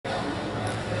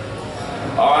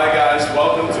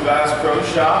welcome to Bass Pro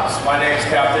Shops. My name is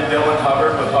Captain Dylan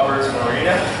Hubbard with Hubbard's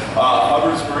Marina.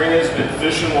 Hubbard's Marina has been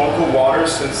fishing local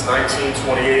waters since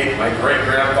 1928. My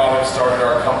great-grandfather started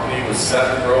our company with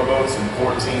 7 rowboats and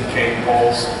 14 cane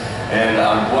poles. And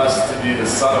I'm blessed to be the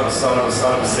son of a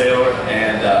sailor.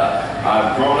 And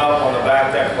I've grown up on the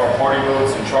back deck of our party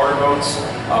boats and charter boats,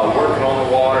 working on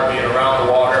the water, being around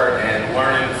the water, and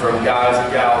learning from guys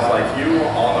and gals like you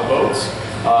on the boats.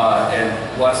 And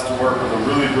blessed to work with a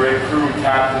really great crew of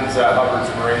captains at Hubbard's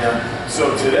Marina.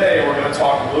 So today we're going to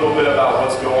talk a little bit about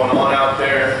what's going on out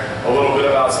there, a little bit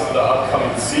about some of the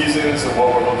upcoming seasons and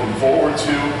what we're looking forward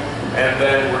to, and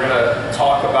then we're going to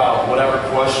talk about whatever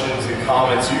questions and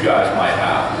comments you guys might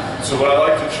have. So what I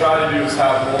like to try to do is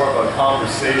have more of a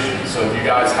conversation. So if you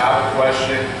guys have a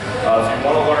question, if you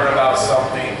want to learn about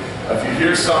something, if you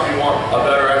hear something you want a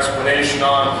better explanation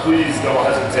on, please don't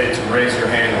hesitate to raise your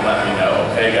hand and let me know,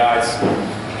 okay guys?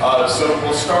 So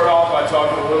we'll start off by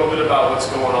talking a little bit about what's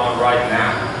going on right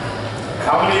now.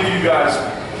 How many of you guys,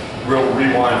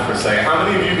 rewind for a second, how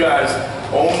many of you guys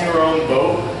own your own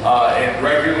boat and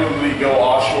regularly go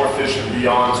offshore fishing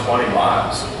beyond 20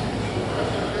 miles?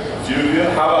 A few of you?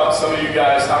 How about some of you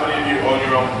guys, how many of you own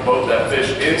your own boat that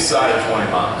fish inside of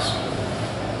 20 miles?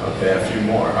 Okay, a few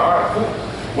more. All right, cool.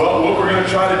 Well, what we're going to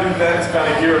try to do then is kind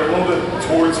of gear it a little bit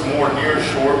towards more near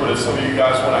shore, but if some of you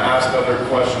guys want to ask other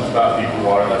questions about deeper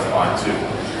water, that's fine too.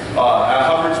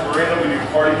 At Hubbard's Marina, we do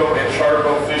party boat and charter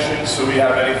boat fishing, so we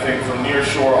have anything from near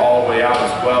shore all the way out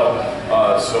as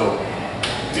well. So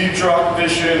deep drop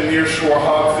fishing, near shore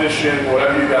hog fishing,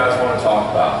 whatever you guys want to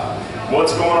talk about.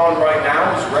 What's going on right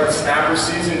now is red snapper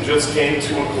season just came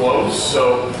to a close,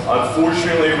 so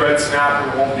unfortunately red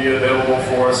snapper won't be available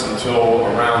for us until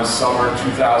around summer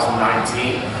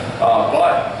 2019.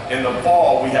 But in the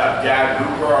fall we have gag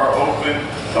grouper are open,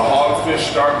 the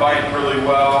hogfish start biting really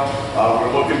well.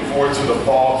 We're looking forward to the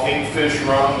fall kingfish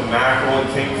run, the mackerel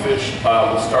and kingfish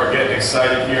will start getting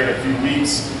excited here in a few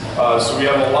weeks. So we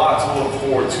have a lot to look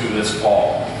forward to this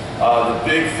fall. The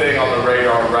big thing on the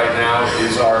radar right now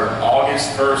is our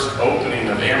August 1st opening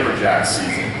of amberjack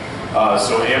season.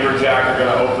 So amberjack are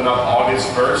going to open up August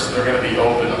 1st. They're going to be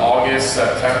open August,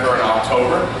 September, and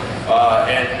October.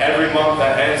 And every month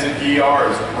that ends in ER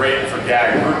is great for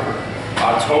gag grouper.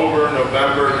 October,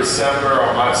 November, December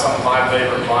are some of my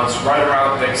favorite months. Right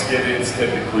around Thanksgiving is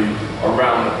typically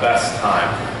around the best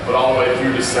time. But all the way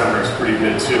through December is pretty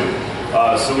good too.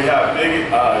 So we have big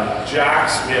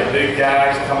jacks, we have big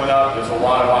gags coming up. There's a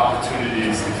lot of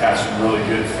opportunities to catch some really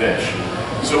good fish.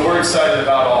 So we're excited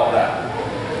about all that.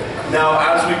 Now,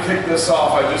 as we kick this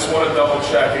off, I just want to double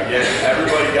check again.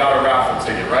 Everybody got a raffle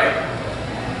ticket, right?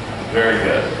 Very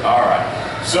good. All right.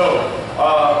 So,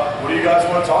 what do you guys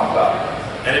want to talk about?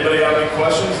 Anybody have any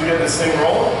questions to get this thing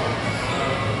rolling?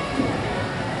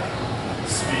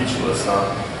 Speechless,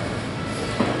 huh?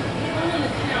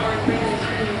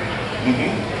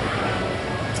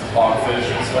 Hogfish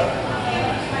and stuff?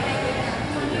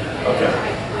 Okay.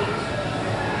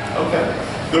 Okay.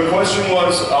 The question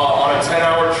was, on a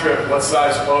 10-hour trip, what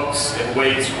size hooks and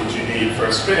weights would you need for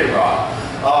a spinning rod?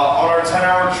 On our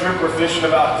 10-hour trip, we're fishing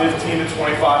about 15 to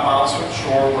 25 miles from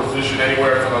shore. We're fishing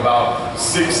anywhere from about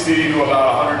 60 to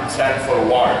about 110 foot of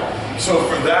water. So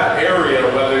for that area,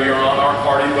 whether you're on our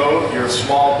party boat, your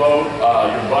small boat,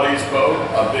 your buddy's boat,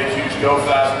 a big, huge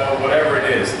go-fast boat, whatever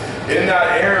it is, in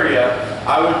that area,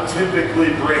 I would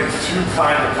typically bring 2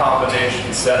 kind of combination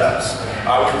setups.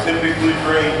 I would typically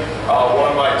bring one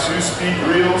of my 2-speed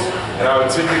reels, and I would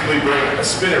typically bring a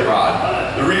spinning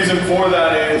rod. The reason for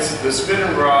that is the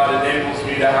spinning rod enables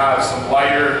me to have some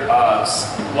lighter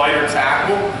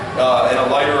tackle and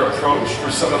a lighter approach for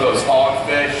some of those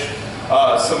hogfish,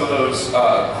 some of those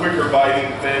quicker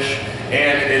biting fish,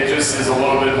 and it just is a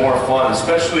little bit more fun,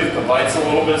 especially if the bite's a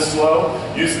little bit slow.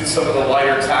 Using some of the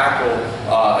lighter tackle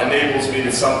enables me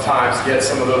to sometimes get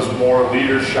some of those more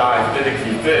leader-shy,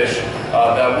 finicky fish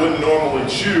that wouldn't normally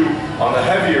chew on the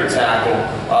heavier tackle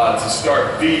to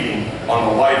start feeding on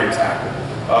the lighter tackle.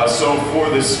 So for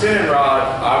the spinning rod,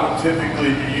 I would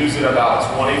typically be using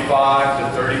about 25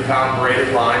 to 30 pound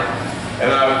braided line.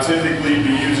 And I would typically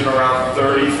be using around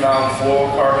 30 pound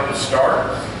fluorocarbon to start.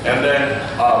 And then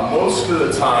most of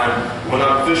the time, when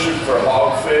I'm fishing for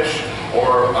hogfish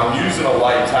or I'm using a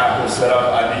light tackle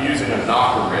setup, I'd be using a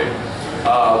knocker rig.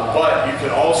 But you can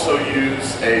also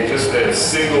use just a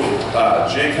single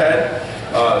jig head,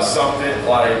 something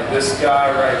like this guy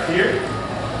right here.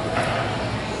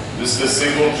 This is a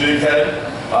single jig head.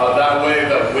 That way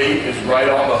the weight is right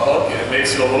on the hook and it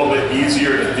makes it a little bit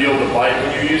easier to feel the bite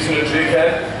when you're using a jig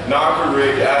head. Knocker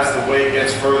rig, as the weight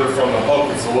gets further from the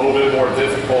hook, it's a little bit more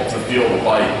difficult to feel the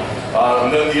bite.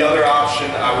 And then the other option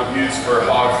I would use for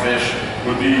hogfish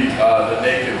would be the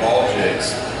naked ball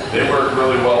jigs. They work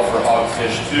really well for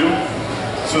hogfish too.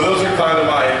 So those are kind of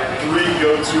my 3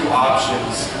 go-to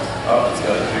options. Oh, it's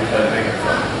got a big head hanging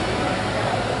from it.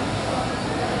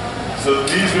 So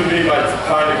these would be my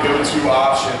kind of go-to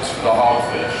options for the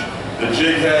hogfish. The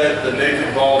jig head, the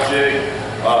naked ball jig,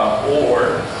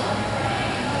 or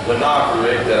the knocker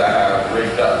rig that I have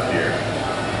rigged up here.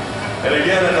 And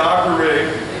again, a knocker rig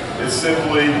is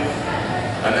simply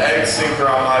an egg sinker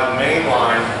on my main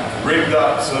line rigged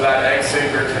up so that egg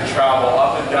sinker can travel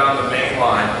up and down the main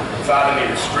line without any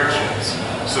restrictions.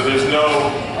 So there's no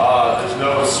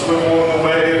swivel in the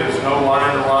way, there's no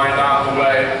line-to-line out in the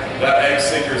way. That egg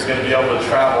sinker is going to be able to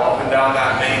travel up and down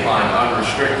that main line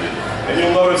unrestricted. And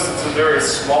you'll notice it's a very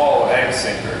small egg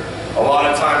sinker. A lot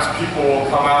of times people will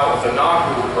come out with a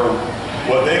knocker, or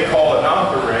what they call a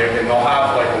knocker rig, and they'll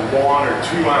have like a 1 or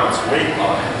 2 ounce weight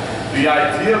on it. The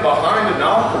idea behind a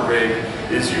knocker rig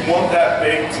is you want that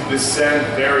bait to descend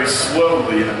very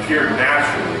slowly and appear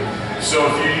naturally. So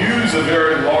if you use a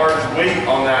very large weight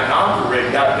on that knocker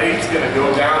rig, that bait's going to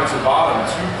go down to bottom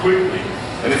too quickly,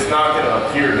 and it's not going to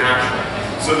appear natural.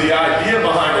 So the idea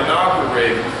behind a knocker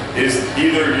rig is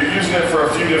either you're using it for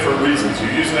a few different reasons.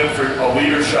 You're using it for a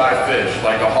leader-shy fish,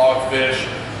 like a hogfish,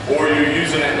 or you're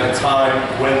using it in a time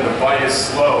when the bite is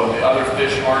slow and the other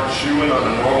fish aren't chewing on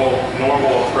a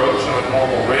normal approach on a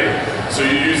normal rig, so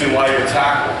you're using lighter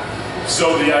tackle.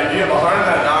 So the idea behind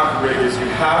that knocker rig is you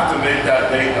have to make that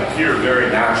bait appear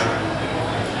very natural.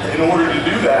 In order to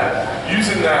do that,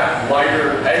 using that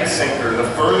lighter egg sinker, the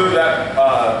further that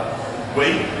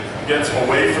weight gets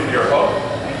away from your hook,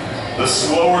 the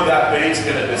slower that bait's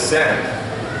going to descend.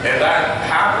 And that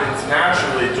happens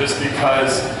naturally just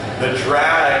because the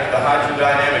drag, the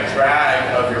hydrodynamic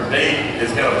drag of your bait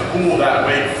is going to pull that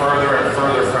weight further and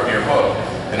further from your hook.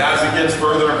 And as it gets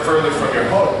further and further from your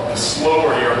hook, the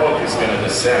slower your hook is going to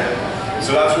descend.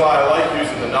 So that's why I like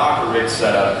using the knocker rig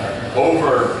setup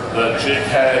over the jig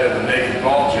head and the naked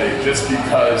ball jig, just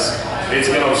because it's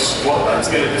going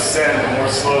to descend more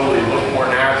slowly, look more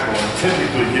natural, and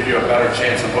typically give you a better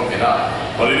chance of hooking up.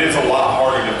 But it is a lot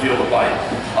harder to feel the bite.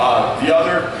 The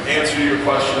other answer to your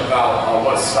question about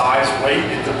what size weight,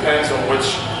 it depends on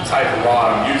which type of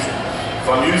rod I'm using. If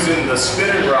I'm using the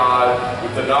spinning rod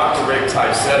with the knocker rig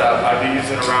type setup, I'd be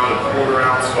using around a 1/4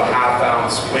 ounce to a 1/2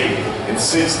 ounce weight in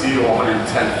 60 to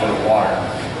 110 foot of water.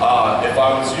 If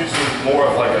I was using more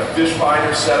of like a fish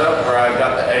finder setup where I've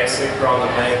got the egg sinker on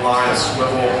the main line, a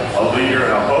swivel, a leader,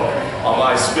 and a hook, on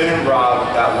my spinning rod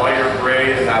with that lighter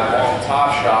braid and that long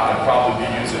top shot, I'd probably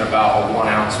be using about a 1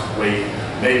 ounce weight,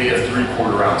 maybe a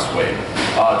 3/4 ounce weight,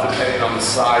 depending on the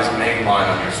size main line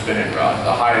on your spinning rod.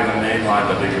 The higher the main line,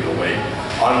 the bigger the weight.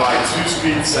 On my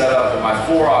 2-speed setup and my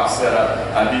 4-aught setup,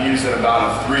 I'd be using about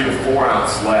a 3 to 4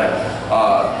 ounce lead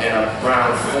and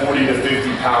around 40 to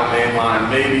 50 pound main line,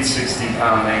 maybe 60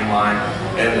 pound main line,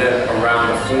 and then around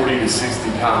a 40 to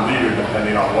 60 pound leader,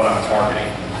 depending on what I'm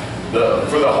targeting.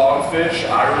 For the hogfish,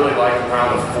 I really like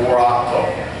around a 4-aught hook.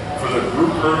 For the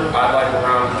grouper, I like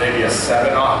around maybe a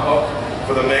 7-aught hook.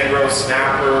 For the mangrove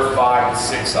snapper, 5 to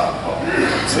 6-aught hook,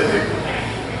 typically.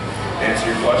 Answer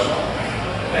your question?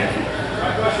 Thank you.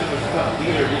 My question was about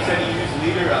leader. You said you use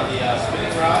leader on the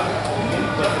spinning rod,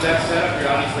 but for that setup,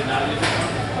 you're obviously not using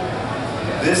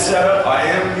one. This setup, I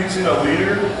am using a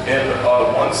leader in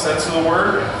one sense of the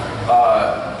word.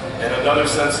 In another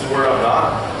sense of the word, I'm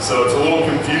not. So it's a little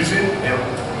confusing. And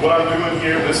what I'm doing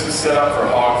here, this is set up for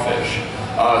hogfish.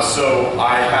 So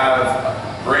I have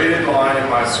braided line in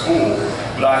my spool,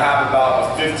 but I have about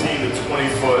a 15 to 20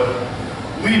 foot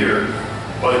leader,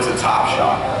 but it's a top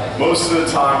shot. Most of the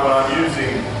time when I'm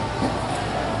using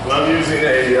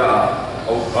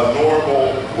a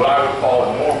normal, what I would call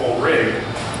a normal rig,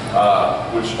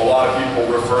 which a lot of people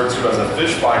refer to as a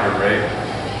fish finder rig,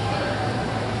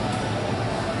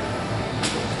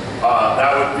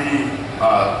 that would be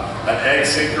an egg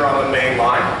sinker on the main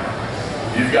line.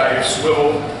 You've got your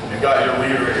swivel, you've got your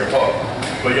leader and your hook.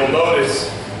 But you'll notice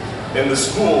in the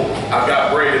spool, I've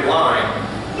got braided line,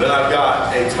 then I've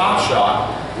got a top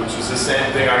shot, which is the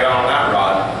same thing I got on that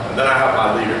rod, and then I have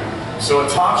my leader. So a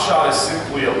top shot is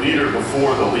simply a leader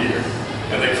before the leader.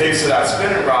 In the case of that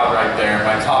spinning rod right there,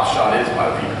 my top shot is my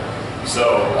leader.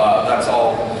 So that's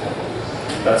all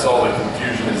the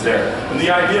confusion is there. And the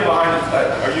idea behind it,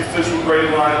 are you fishing with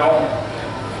braided line at all?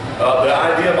 The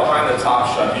idea behind the top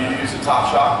shot, do you use a top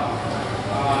shot?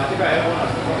 I think I have one on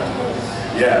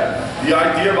the Yeah. The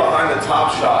idea behind the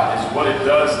top shot is what it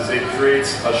does is it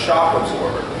creates a shock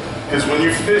absorber. Because when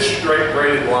you fish straight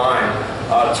braided line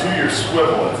to your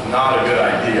swivel, it's not a good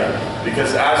idea.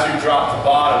 because as you drop the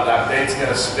bottom, that bait's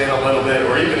gonna spin a little bit,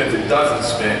 or even if it doesn't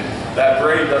spin, that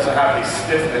braid doesn't have any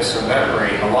stiffness or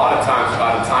membrane. A lot of times,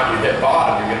 by the time you hit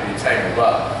bottom, you're gonna be tangled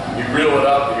up. You reel it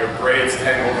up, and your braid's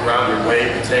tangled around your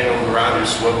weight, tangled around your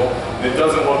swivel, and it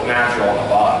doesn't look natural on the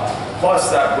bottom.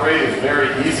 Plus, that braid is very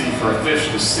easy for a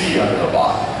fish to see under the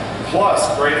bottom. Plus,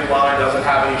 braided line doesn't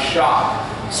have any shock.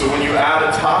 So when you add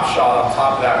a top shot on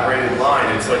top of that braided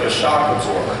line, it's like a shock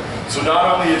absorber. So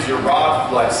not only is your rod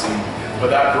flexing, but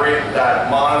that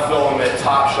monofilament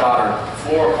top shot or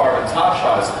fluorocarbon top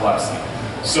shot is flexing.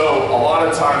 So a lot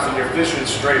of times when you're fishing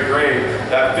straight braid,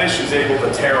 that fish is able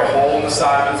to tear a hole in the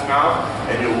side of its mouth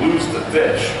and you'll lose the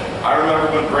fish. I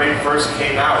remember when braid first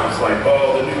came out, it was like,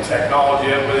 oh, the new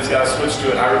technology, everybody's got to switch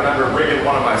to it. I remember rigging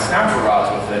one of my snapper rods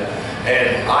with it,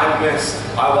 and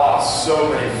I lost so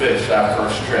many fish that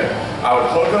first trip. I would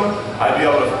hook them, I'd be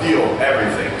able to feel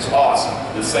everything. It was awesome.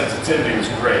 The sensitivity was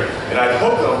great. And I'd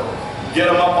hook them, get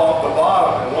them up off the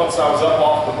bottom, and once I was up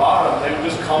off the bottom, they would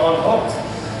just come unhooked.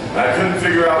 And I couldn't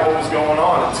figure out what was going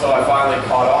on until I finally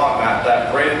caught on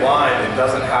that braided line, it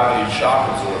doesn't have any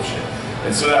shock absorption.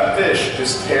 And so that fish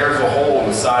just tears a hole in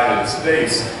the side of his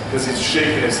face because he's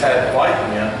shaking his head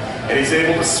fighting you, and he's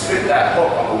able to spit that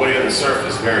hook on the way to the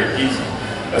surface very easy.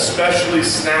 Especially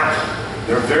snapper.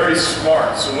 They're very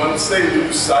smart. So once they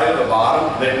lose sight of the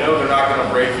bottom, they know they're not going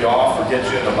to break you off or get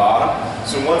you in the bottom.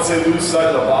 So once they lose sight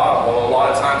of the bottom, what a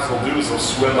lot of times they'll do is they'll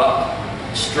swim up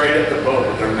straight at the boat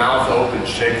with their mouth open,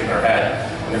 shaking their head.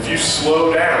 And if you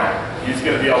slow down, he's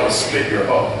going to be able to spit your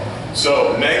hook.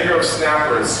 So mangrove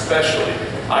snapper especially,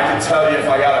 I can tell you if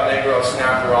I got a mangrove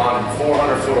snapper on in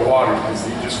 400 foot of water because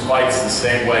he just fights the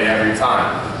same way every time.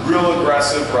 Real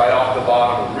aggressive right off the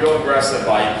bottom, real aggressive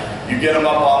bite. You get him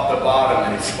up off the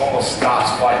bottom and he almost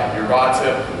stops fighting. Your rod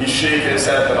tip, he's shaking his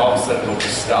head, then all of a sudden he'll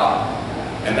just stop.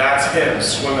 And that's him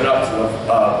swimming up to the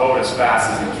boat as fast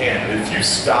as he can. But if you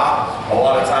stop, a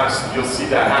lot of times you'll see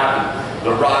that happen.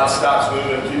 The rod stops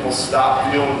moving, people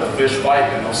stop feeling the fish fight,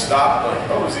 and they'll stop like,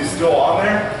 oh, is he still on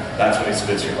there? That's when he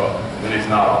spits your hook. Then he's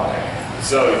not on there.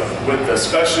 So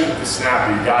especially with the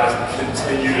snapper, you gotta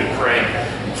continue to crank.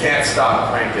 You can't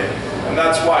stop cranking. And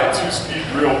that's why a 2-speed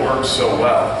reel works so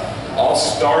well. I'll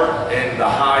start in the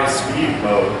high speed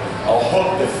mode. I'll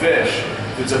hook the fish.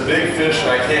 If it's a big fish and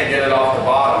I can't get it off the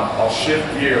bottom, I'll shift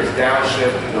gears,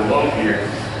 downshift into low gear,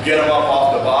 get him up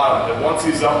off the bottom. And once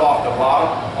he's up off the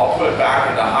bottom, I'll put it back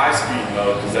into high speed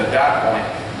mode because at that point,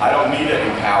 I don't need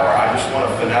any power. I just want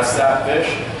to finesse that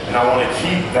fish and I want to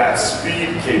keep that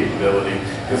speed capability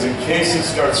because in case he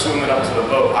starts swimming up to the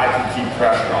boat, I can keep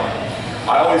pressure on him.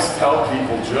 I always tell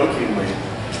people jokingly,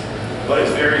 but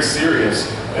it's very serious.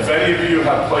 If any of you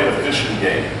have played a fishing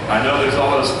game, I know there's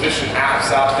all those fishing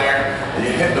apps out there, and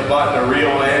you hit the button to reel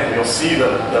in, and you'll see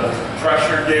the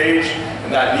pressure gauge,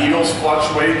 and that needle's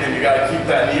fluctuating, and you gotta keep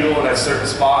that needle in a certain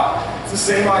spot. It's the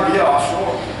same idea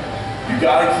offshore. You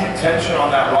gotta keep tension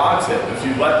on that rod tip. If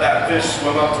you let that fish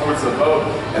swim up towards the boat,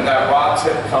 and that rod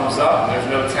tip comes up, and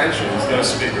there's no tension, he's gonna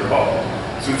spit your hook.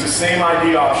 So it's the same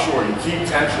idea offshore. You keep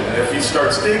tension, and if he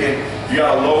starts digging, you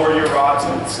gotta lower your rod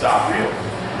tip and stop reeling.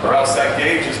 Or else that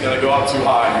gauge is going to go up too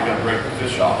high and you're going to break the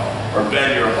fish off. Or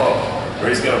bend your hook. Or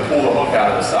he's going to pull the hook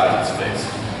out of the side of his face.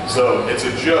 So it's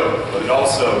a joke, but it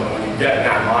also, when you get in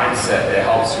that mindset, it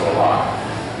helps you a lot.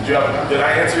 Did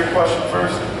I answer your question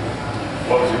first?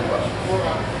 What was your question?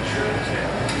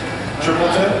 Triple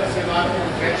tip?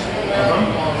 On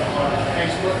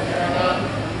Facebook and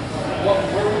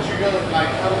where would you go, like,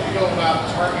 how would you go about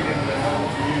targeting them? How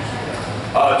would you use it?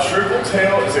 Triple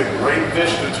tail is a great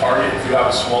fish to target if you have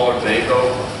a smaller day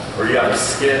boat or you have a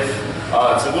skiff.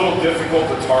 It's a little difficult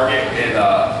to target in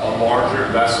a larger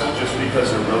vessel just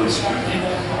because they're really spooky.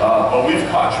 But we've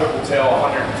caught triple tail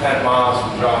 110 miles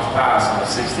from John's Pass on a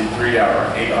 63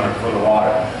 hour, 800 foot of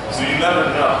water. So you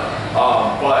never know.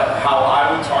 But how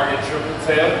I would target triple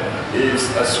tail is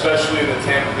especially in the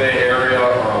Tampa Bay area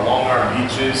or along our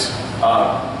beaches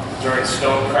during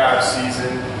stone crab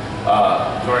season.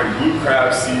 During blue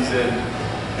crab season,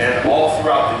 and all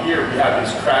throughout the year we have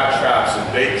these crab traps and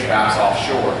bait traps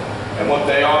offshore. And what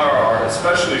they are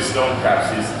especially stone crab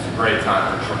season is a great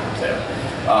time for triple tail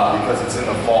because it's in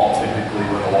the fall typically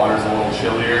when the water's a little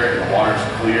chillier and the water's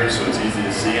clear, so it's easy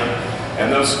to see them.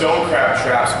 And those stone crab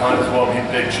traps might as well be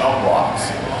big chum blocks.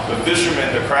 The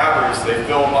fishermen, the crabbers, they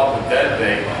fill them up with dead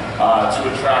bait to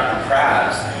attract the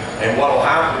crabs. And what will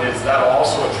happen is that'll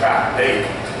also attract bait.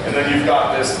 And then you've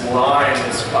got this line,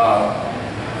 this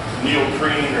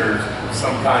neoprene or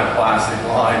some kind of plastic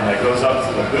line that goes up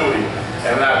to the buoy.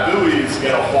 And that buoy is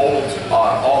going to hold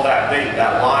all that bait.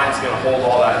 That line's going to hold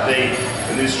all that bait.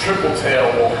 And this triple tail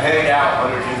will hang out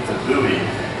underneath the buoy.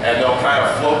 and they'll kind of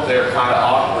float there kind of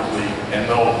awkwardly, and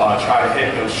they'll try to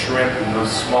hit those shrimp and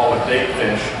those smaller bait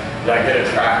fish that get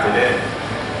attracted in.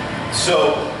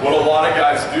 So what a lot of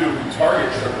guys do who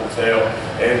target triple tail,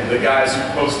 and the guys who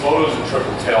post photos of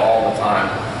triple tail all the time,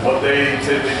 what they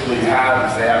typically have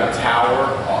is they have a tower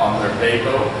on their bait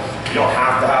boat. You don't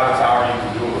have to have a tower, you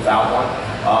can do it without one.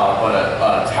 But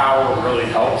a tower really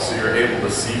helps so you're able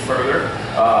to see further.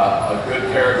 A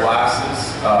good pair of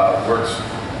glasses works,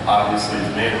 obviously,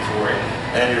 is mandatory.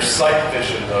 And you're sight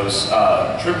fishing those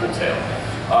triple tail.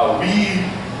 We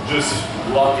just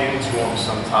luck into them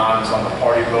sometimes on the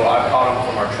party boat. I've caught them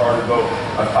from our charter boat.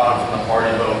 I've caught them from the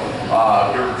party boat.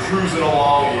 You're cruising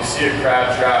along and you see a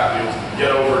crab trap, you'll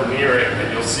get over near it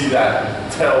and you'll see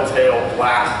that telltale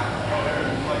black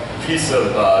piece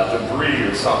of debris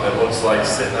or something that looks like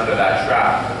sitting under that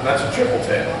trap. And that's a triple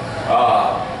tail.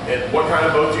 What kind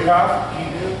of boat do you have?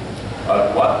 Ginu.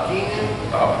 What? Ginu.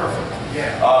 Oh, perfect.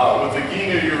 Yeah. With the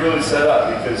Ginu, you're really set up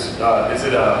because is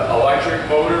it an electric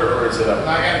motor or is it a...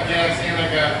 I got a gas and I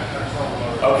got a trolling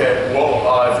motor. Okay, well,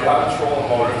 if you have a trolling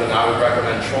motor, then I would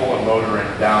recommend trolling motoring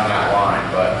down that line.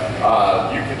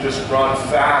 But you can just run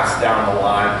fast down the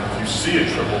line. If you see a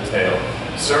triple tail,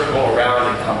 circle around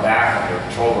and come back on your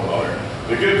trolling motor.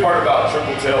 The good part about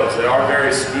triple tail is they are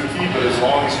very spooky, but as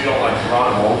long as you don't like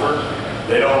run them over,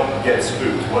 they don't get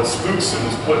spooked. What spooks them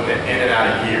is putting it in and out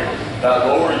of gear. That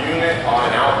lower unit on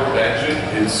an outboard engine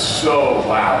is so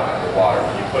loud underwater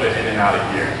when you put it in and out of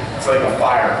gear. It's like a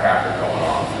firecracker going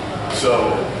off.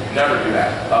 So never do that.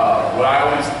 What I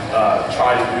always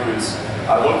try to do is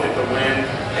I look at the wind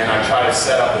and I try to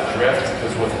set up a drift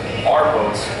because with our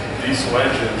boats, diesel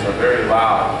engines are very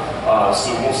loud. So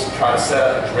we'll try to set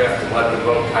up a drift and let the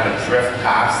boat kind of drift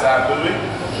past that buoy.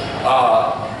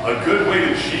 A good way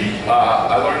to cheat,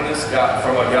 I learned this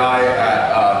from a guy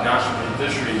at National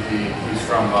Fishery. He's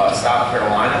from South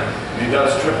Carolina, and he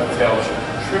does triple tail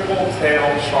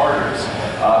charters.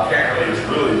 Apparently it's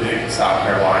really big in South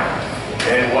Carolina.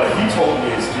 And what he told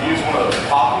me is to use one of those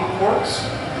popping corks,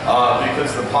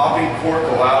 because the popping cork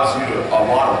allows you a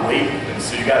lot of weight, and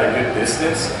so you got a good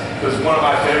distance. Because one of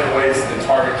my favorite ways to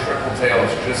target triple tail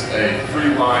is just a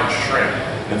 3-line shrimp.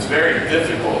 It's very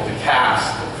difficult to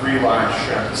cast a 3-line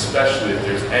shrimp, especially if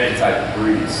there's any type of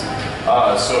breeze.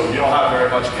 So you don't have very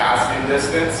much casting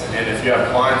distance, and if you have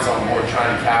clients on board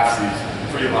trying to cast these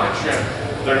 3-line shrimp,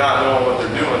 they're not knowing what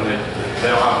they're doing, they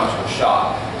don't have much of a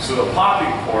shot. So the popping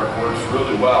cork works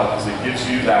really well because it gives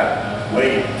you that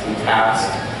weight to cast,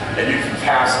 and you can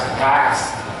cast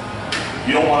past.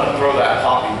 You don't want to throw that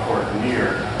popping cork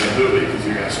near the buoy because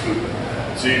you're going to spook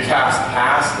them. So you cast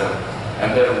past them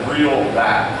and then reel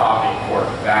that popping cork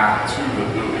back to the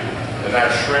buoy. And that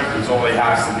shrimp only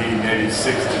has to be maybe 6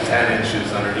 to 10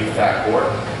 inches underneath that cork.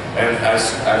 And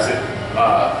as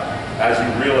you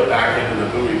reel it back into the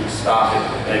buoy, just stop it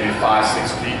maybe 5-6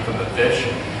 feet from the fish,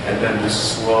 and then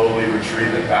just slowly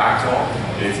retrieve it back to him.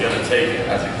 And he's going to take it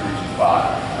as it cruises by.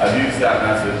 I've used that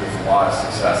method with a lot of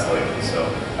success lately, so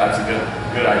that's a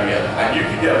good idea. And you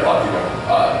can get lucky with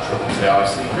triple tail. I've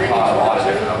seen a lot of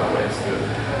different other ways too.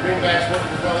 Greenbacks work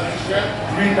as well as you shrimp?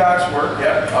 Greenbacks work,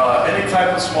 yep. Any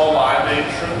type of small live bait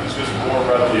shrimp is just more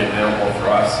readily available for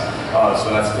us.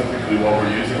 So that's typically what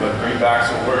we're using, but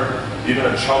greenbacks will work. Even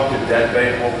a chunk of dead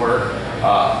bait will work.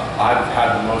 I've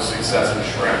had the most success with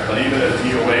shrimp, but even a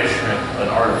DOA shrimp, an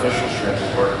artificial shrimp,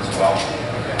 will work as well.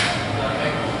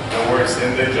 No worries,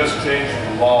 and they just changed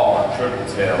the law on triple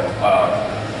tail,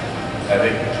 I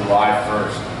think July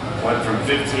 1st. Went from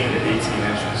 15 to 18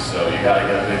 inches, so you gotta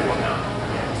get a big one now.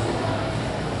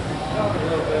 Talk a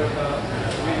little bit about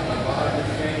reading the bottom of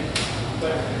the game,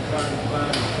 especially trying to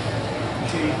find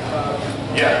cheap,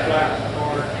 black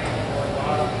part or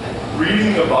bottom.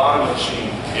 Reading the bottom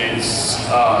machine is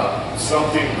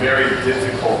something very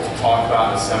difficult to talk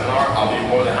about in a seminar. I'll be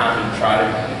more than happy to try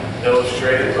to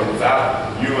illustrate it, but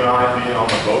without you and I being on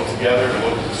the boat together to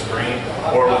look at the screen,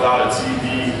 or without a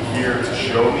TV here to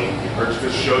show me, or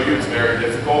to show you, it's very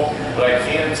difficult. But I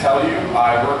can tell you,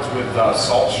 I worked with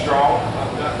Salt Strong,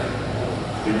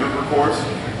 the grouper course.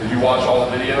 Did you watch all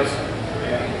the videos?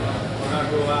 Yeah. When I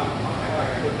go out,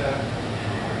 I put that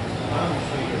on the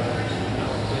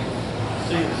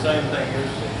see the same thing you're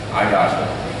seeing. I gotcha.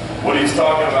 What he's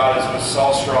talking about is with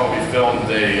Salt Strong, we filmed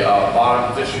a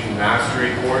bottom fishing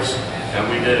mastery course, and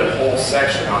we did a whole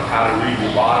section on how to read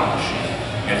your bottom machine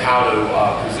and how to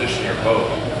position your boat.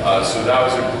 So that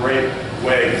was a great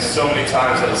way. So many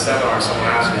times at a seminar, someone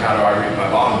asked me, how do I read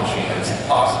my bottom machine? And it's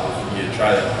impossible for me to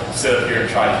try to sit up here and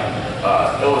try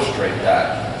to illustrate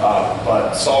that.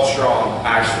 But Salt Strong,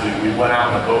 actually, we went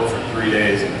out on the boat for 3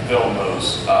 days and filmed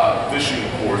those fishing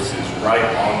courses right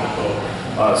on the boat.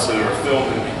 So they were filmed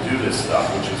and we do this stuff,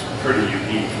 which is pretty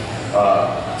unique.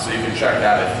 So you can check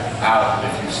that out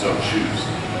if you so choose.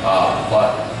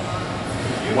 But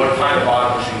what kind of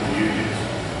bottom machine do you use?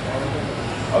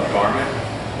 A Garmin?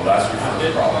 Well, that's your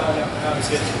first problem. I didn't find out how to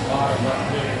get to the bottom, not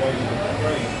really way to the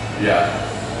train. Yeah.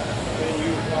 Then you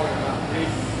were talking about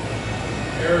reading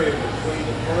the area between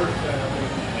the first family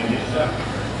and the second.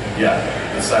 Yeah,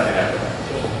 the second echo.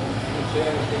 So you said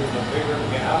if there was a bigger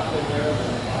gap in there than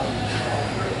the bottom.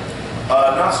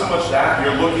 Not so much that,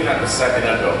 you're looking at the second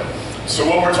echo. So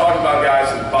what we're talking about, guys,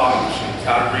 is bottom machines,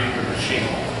 how to read your machine.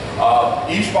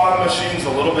 Each bottom machine is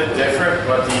a little bit different,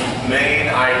 but the main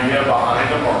idea behind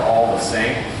them are all the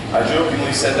same. I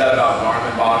jokingly said that about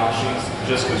Garmin bottom machines,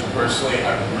 just because personally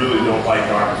I really don't like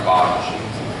Garmin's bottom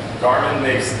machines. Garmin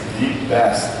makes the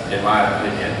best, in my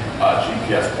opinion,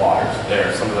 GPS plotters.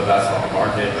 They're some of the best on the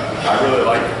market. I really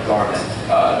like Garmin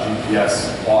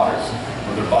GPS plotters,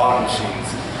 but their bottom machines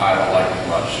I don't like as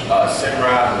much.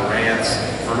 Simrad, Lowrance,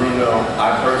 Furuno.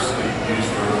 I personally use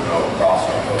Furuno across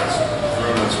our boats.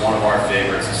 Furuno is one of our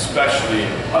favorites, especially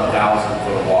 1,000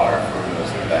 foot of water. Furuno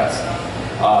is the best.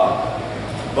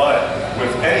 But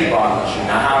with any bottom machine,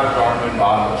 I have a Garmin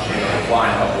bottom machine, the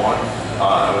Flying Hub 1.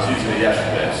 I was using it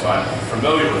yesterday, so I'm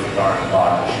familiar with the Garmin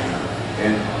bottom machine.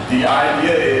 And the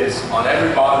idea is, on every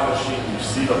bottom machine, you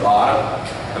see the bottom,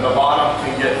 and the bottom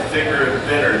can get thicker and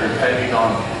thinner depending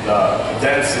on the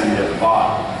density at the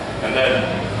bottom. And then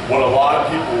what a lot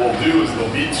of people will do is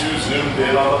they'll be too zoomed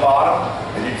in on the bottom,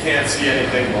 and you can't see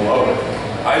anything below it.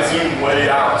 I zoomed way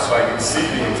out so I can see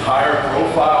the entire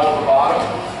profile of the bottom.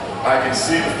 I can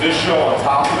see the fish show on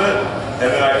top of it,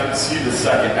 and then I can see the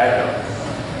second echo.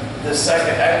 The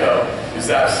second echo is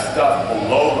that stuff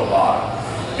below the bottom.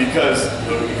 Because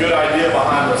the good idea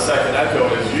behind the second echo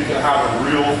is you can have a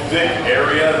real thick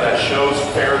area that shows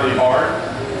fairly hard,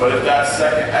 but if that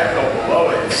second echo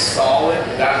below it is solid,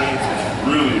 that means it's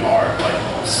really hard,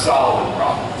 like solid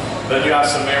problem. Then you have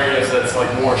some areas that's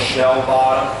like more shell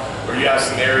bottom, or you have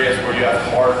some areas where you have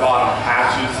hard bottom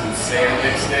patches and sand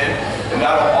mixed in, and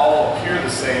that'll all appear the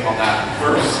same on that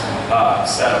first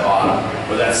set of bottom,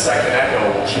 but that second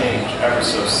echo will change ever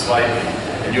so slightly,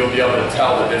 and you'll be able to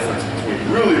tell the difference between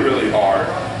really, really hard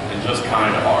and just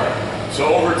kind of hard. So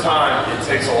over time, it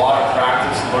takes a lot of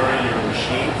practice learning your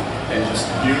machine and just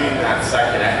viewing that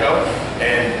second echo,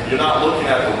 and you're not looking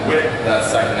at the width of that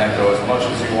second echo as much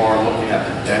as you are looking at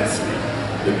the density.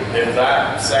 If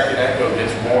that second echo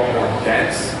gets more and more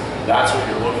dense, that's what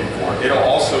you're looking for. It'll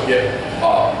also get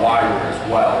wider as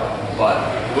well, but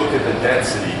look at the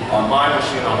density. On my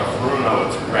machine, on a Furuno,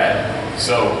 it's red.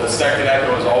 So the second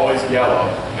echo is always yellow,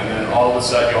 and then all of a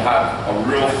sudden you'll have a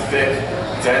real thick,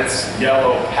 dense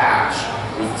yellow patch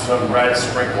with some red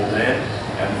sprinkled in,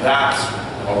 and that's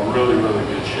a really, really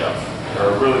good show,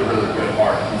 or a really, really good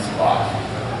hard piece of bottom.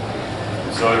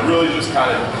 So it really just kind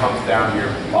of comes down to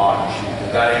your bottom sheet.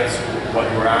 Did that answer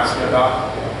what you were asking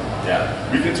about? Yeah.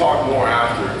 We can talk more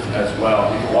after as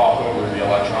well. We can walk over to the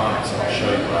electronics and I'll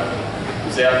show you what I mean.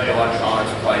 Because they have the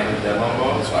electronics playing the demo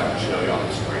mode, so I can show you on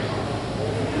the screen.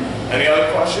 Any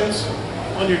other questions?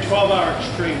 On your 12-hour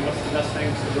extreme, what's the best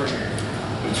things to bring?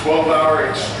 The 12-hour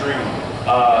extreme.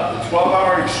 The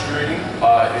 12-hour extreme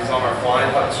is on our Flying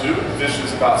Hub 2. The fish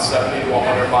is about 70 to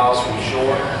 100 miles from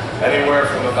shore, anywhere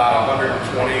from about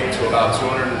 120 to about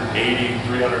 280,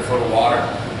 300 foot of water.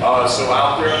 So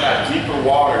out there in that deeper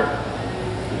water,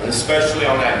 especially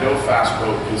on that go fast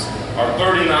boat, because our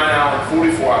 39-hour and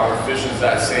 44-hour fishes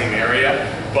that same area,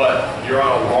 but you're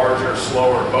on a larger,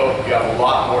 slower boat. You have a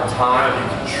lot more time, you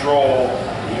control,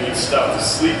 you need stuff to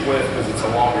sleep with because it's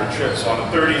a longer trip. So on a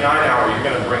 39-hour, you're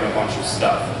going to bring a bunch of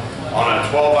stuff. On a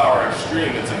 12-hour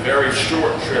extreme, it's a very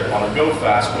short trip on a go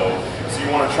fast boat, so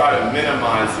you want to try to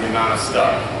minimize the amount of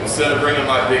stuff. Instead of bringing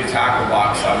my big tackle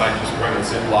box, I might just bring a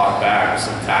Ziploc bag with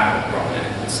some tackle thrown in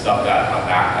it and stuff that in my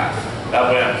backpack. That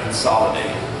way I'm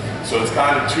consolidating. So it's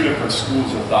kind of two different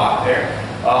schools of thought there.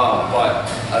 But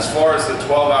as far as the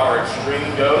 12-hour extreme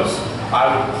goes, I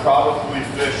would probably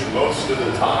fish most of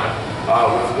the time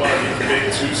with one of these big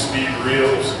 2-speed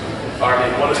reels,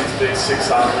 one of these big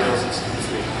 6-aught reels,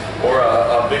 or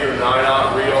a bigger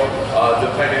 9-aught reel,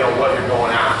 depending on what you're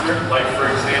going after. Like for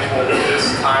example, this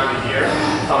time of year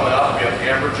coming up, we have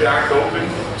amberjack open,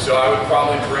 so I would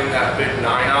probably bring that big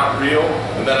 9-aught reel,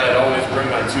 and then I'd always bring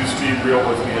my 2-speed reel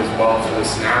with me as well for the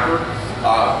snapper.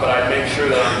 But I'd make sure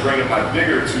that I'm bringing my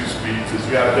bigger 2-speed, because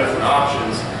you have different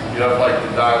options. You have like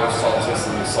the Daiwa Saltis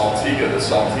and the Saltiga. The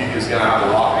Saltiga is going to have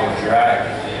a lot more drag.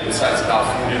 This has about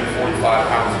 40 to 45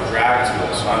 pounds of drag to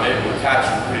it, so I'm able to catch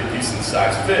some pretty decent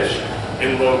sized fish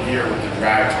in low gear with the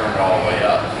drag turned all the way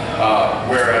up.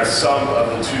 Whereas some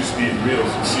of the 2-speed reels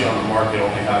you see on the market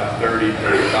only have 30,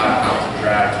 35 pounds of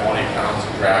drag, 20 pounds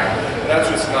of drag. And that's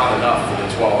just not enough for the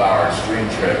 12-hour extreme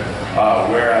trip.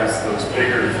 Whereas those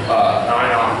bigger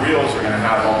 9-aught reels are going to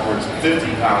have upwards of 50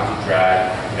 pounds of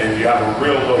drag, and you have a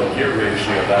real low gear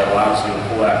ratio that allows you to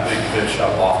pull that big fish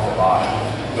up off the bottom.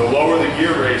 The lower the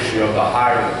gear ratio, the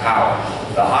higher the power.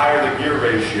 The higher the gear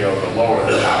ratio, the lower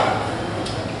the power.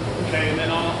 Okay, and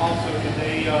then also, did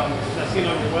they, I've seen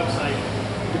on your website,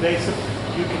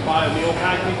 you can buy a meal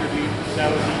package, or that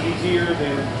would be easier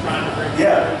than trying to bring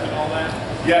food and all that?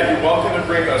 Yeah, you're welcome to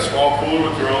bring a small cooler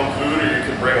with your own food, or you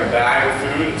can bring a bag of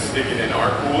food and stick it in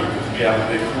our cooler, because we have a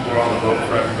big cooler on the boat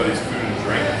for everybody's food and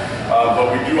drink.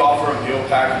 But we do offer a meal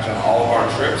package on all of our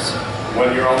trips.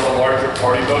 When you're on the larger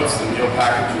party boats, the meal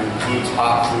package includes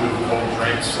hot food, cold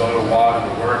drinks, soda, water,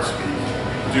 the works. We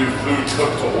do food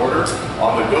cooked to order.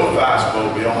 On the Go Fast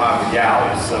boat, we don't have the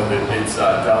galleys, so it's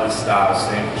deli style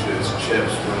sandwiches,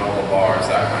 chips, granola bars,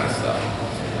 that kind of stuff.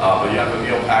 But you have a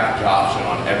meal package option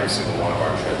on every single one of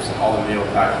our trips, and all the meal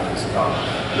packages come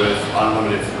with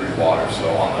unlimited free water. So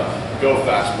on the Go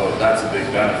Fast boat, that's a big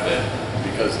benefit,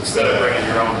 because instead of bringing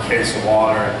your own case of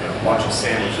water and a bunch of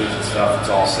sandwiches and stuff, it's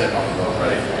all sitting on the boat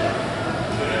ready for you.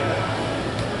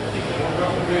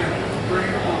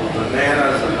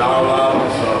 Bananas are not allowed,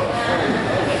 so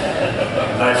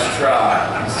nice try.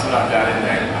 Snuck that in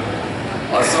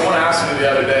there. Someone asked me the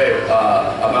other day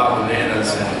about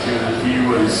bananas, and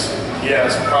he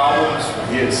has problems.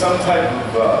 He had some type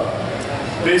of,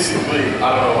 basically, I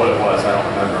don't know what it was, I don't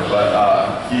remember, but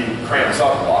he cramps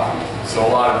up a lot. So a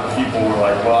lot of people were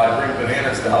like, well, I bring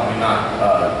bananas to help me not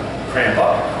cramp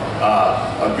up.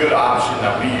 A good option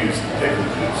that we use is pickle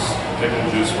juice. Pickle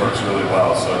juice works really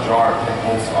well. So a jar of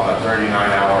pickles on a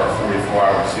 39-hour,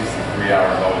 44-hour, 63-hour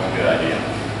is always a good idea.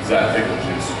 Because that pickle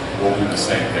juice will do the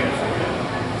same thing for you.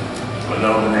 But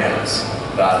no bananas.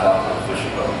 Bad luck on a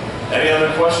fishing boat. Any other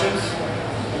questions?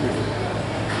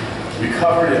 We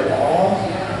covered it all?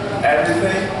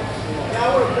 Everything? Now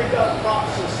I want to bring up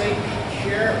props to St. Pete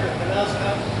Sheriff and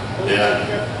Canasta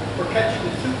for catching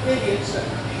the 2 idiots that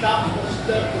shot the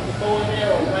stuff with the bow and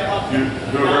arrow right off.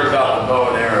 Who heard about the bow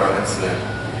and arrow incident?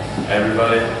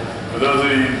 Everybody? For those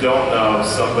of you who don't know,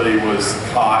 somebody was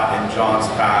caught in Johns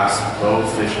Pass bow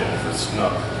fishing for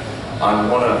snook on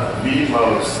one of the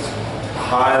most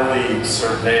highly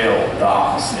surveilled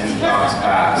docks in Johns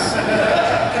Pass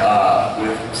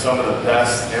with some of the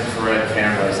best infrared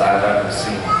cameras I've ever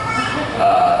seen.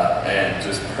 And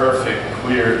just perfect,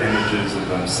 clear images of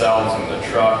themselves and the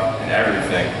truck and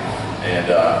everything. And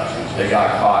they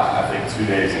got caught, I think, 2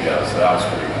 days ago, so that was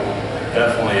pretty cool.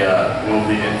 Definitely will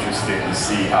be interesting to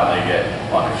see how they get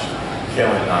punished.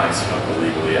 Killing 9 snook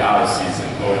illegally, out of season,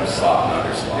 over slop and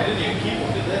under slop. They didn't even keep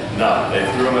them, did they? No, they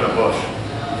threw them in a bush.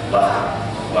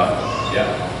 Left them, yeah.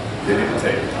 Didn't even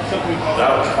take them.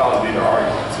 That would probably be their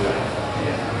argument, too.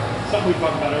 Something we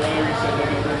talked about earlier, you said they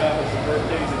could bring up with the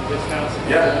birthdays and discounts.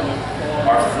 Yeah,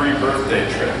 our free birthday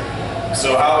trip.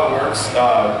 So how it works,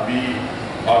 I'll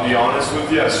be honest with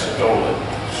you, I stole it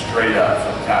straight up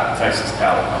from Texas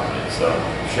Cattle Company, so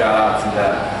shout out to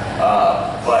them.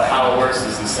 But how it works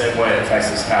is the same way at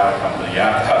Texas Cattle Company. You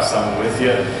have to have someone with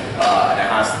you, and it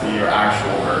has to be your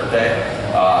actual birthday.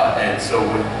 And so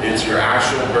when it's your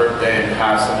actual birthday and you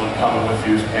have someone coming with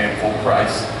you who's paying full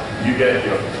price, you get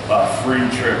a free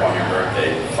trip on your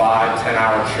birthday.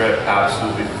 5-10-hour trip,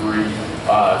 absolutely free.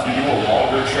 If you do a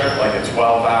longer trip, like a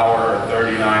 12-hour,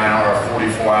 39-hour,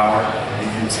 44-hour, you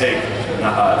can take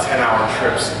 10-hour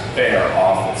trips fare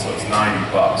off it, so it's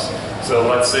 $90. So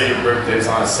let's say your birthday's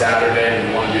on a Saturday and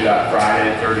you want to do that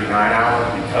Friday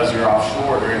 39-hour. Because you're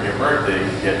offshore during your birthday,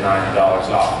 you get $90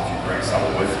 off if you bring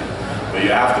someone with you. But you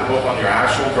have to book on your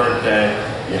actual birthday.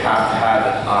 You have to have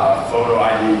a photo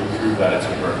ID to prove that it's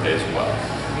your birthday as well.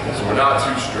 So we're not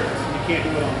too strict. You can't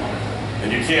do it online.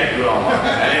 And you can't do it online.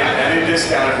 Any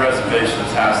discounted reservations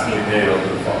has to be made over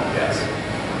the phone, yes.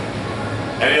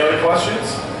 Any other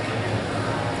questions?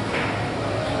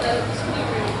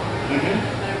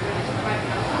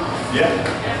 Yeah.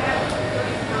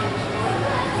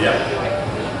 Yeah.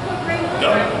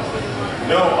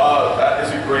 No, that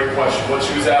is a great question. What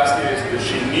she was asking is, does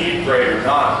she need braid or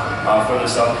not for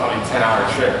this upcoming 10-hour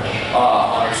trip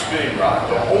on her spinning rod?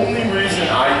 The only reason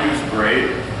I use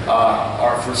braid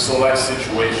are for select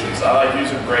situations. I like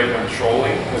using braid when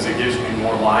trolling because it gives me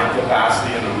more line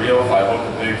capacity in the reel if I hook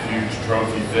a big, huge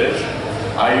trophy fish.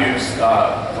 I use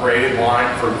braided line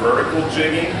for vertical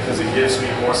jigging because it gives me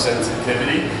more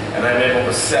sensitivity, and I'm able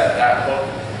to set that hook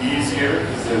easier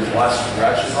because there's less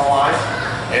stretch in the line.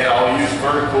 And I'll use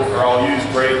vertical, or I'll use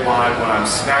braided line when I'm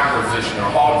snapper fishing or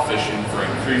hog fishing for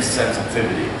increased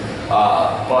sensitivity.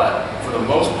 But for the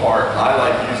most part, I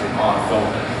like using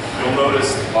monofilament. You'll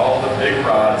notice all the big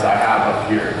rods I have up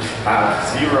here have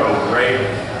zero braid.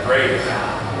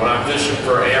 When I'm fishing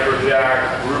for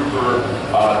amberjack, grouper,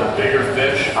 the bigger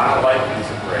fish, I don't like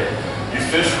using braid. You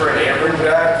fish for an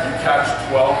amberjack, you catch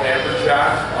 12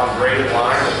 amberjack on braided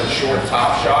line with a short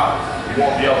top shot, you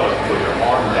won't be able to put your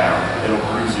arm down. It'll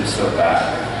bruise you so bad.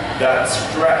 That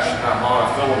stretch in that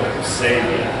monofilament will save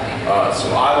you.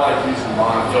 So I like using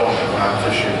monofilament when I'm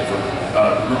fishing for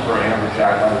grouper,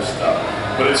 amberjack, other stuff.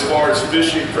 But as far as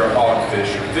fishing for hogfish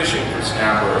or fishing for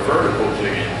snapper or vertical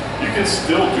jigging, you can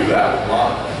still do that with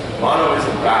mono. Mono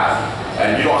isn't bad,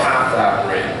 and you don't have to have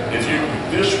braid. If you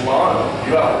fish mono,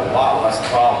 you have a lot less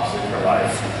problems in your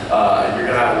life. You're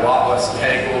going to have a lot less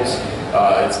tangles.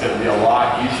 It's going to be a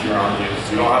lot easier on you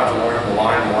because you don't have to learn the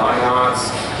line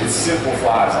knots. It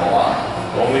simplifies a lot.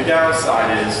 The only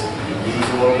downside is you lose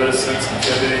a little bit of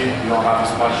sensitivity. You don't have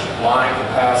as much line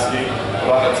capacity.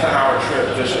 But on a 10-hour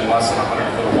trip fishing less than 100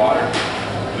 foot of water,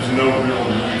 there's no real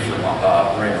need for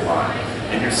braided line.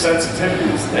 And your sensitivity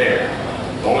is there.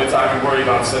 The only time you worry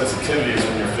about sensitivity is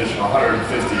when you're fishing 150,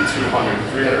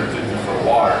 200, 350 foot of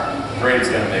water. Braid's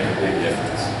going to make a big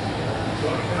difference.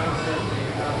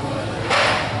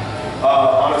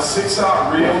 On a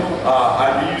 6-aught reel,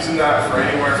 I'd be using that for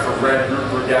anywhere from red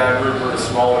grouper, gag grouper, to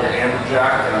smaller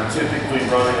amberjack, and I'm typically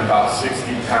running about 60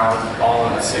 pounds all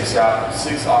on a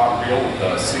 6-aught reel with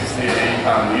a 60 to 80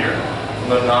 pound leader. From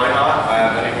the 9-aught, I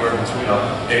have anywhere between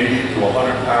 80 to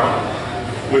 100 pound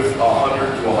with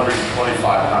 100 to 125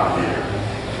 pound leader.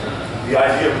 The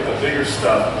idea with the bigger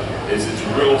stuff is it's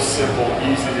real simple,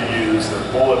 easy to use,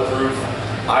 they're bulletproof.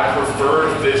 I prefer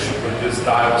to fish with this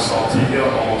Dial Saltiga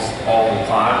almost all the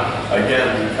time.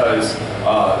 Again, because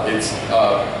it's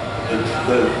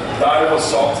the Dial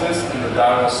Saltis and the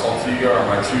Dial Saltiga are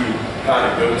my two kind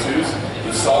of go-tos.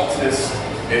 The Saltis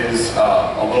is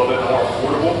a little bit more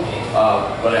affordable,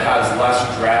 but it has less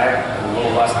drag and a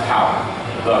little less power.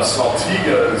 The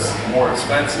Saltiga is more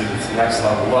expensive, it's the next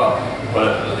level up,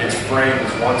 but its frame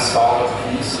is one solid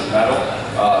piece of metal.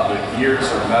 The gears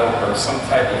are metal or some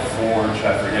type of forge,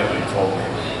 I forget what he told me.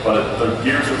 But the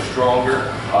gears are stronger.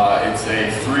 It's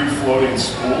a free floating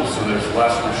spool, so there's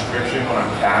less restriction when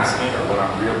I'm casting or when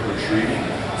I'm reel retrieving.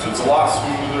 So it's a lot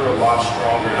smoother, a lot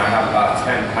stronger, and I have about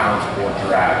 10 pounds more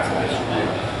drag to this reel.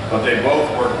 But they both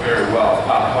work very well. I've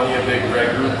caught plenty of big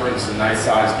red grouper and some nice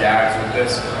sized gags with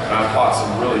this. And I've caught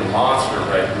some really monster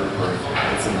red grouper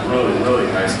and some really, really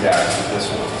nice gags with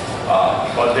this one.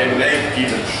 But they make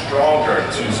even stronger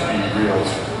 2-speed reels.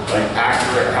 Like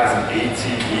Accurate has an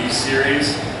ATV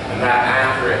series, and that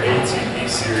Accurate ATV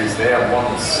series, they have one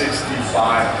with 65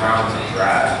 pounds of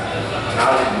drag. And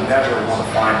I would never want to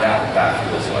find out what that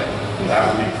feels like.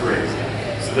 That would be crazy.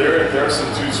 So there are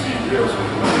some 2-speed reels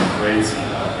with really crazy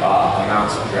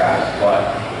amounts of drag, but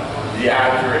the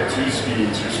Accurate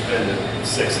 2-speeds, you're spending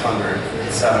 $600,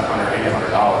 $700,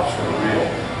 $800 for a reel.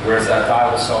 Whereas that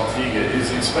Dial Saltiga is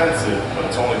expensive, but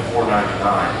it's only $4.99,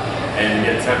 and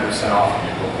you get 10% off when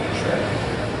you book in the trade.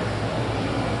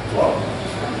 Well,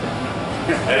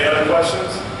 any other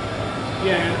questions?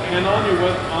 Yeah, and on the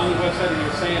website, you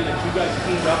were saying that you guys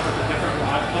teamed up with a different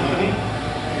rod company,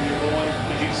 and you're going,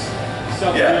 did you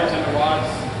sell the reels and the rods?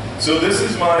 So this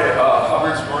is my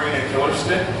Hubbard's Marina Killer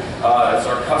Stick. It's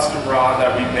our custom rod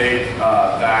that we made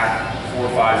back 4 or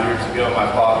 5 years ago. My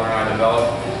father and I developed.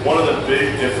 One of the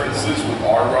big differences with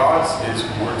our rods is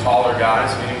we're taller guys,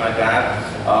 meaning my dad.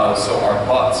 So our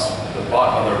butts, the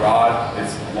butt of the rod is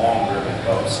longer than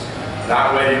most.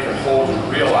 That way you can hold your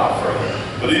reel out further.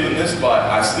 But even this butt,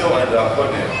 I still end up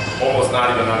putting it almost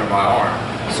not even under my arm.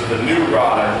 So the new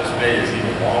rod I just made is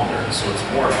even longer, so it's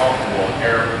more comfortable and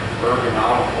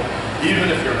ergonomical. Even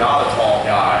if you're not a tall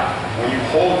guy, when you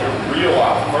hold your reel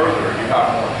out further, you have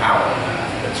more power.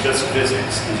 It's just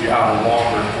physics, because you have a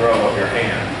longer throw of your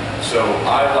hand. So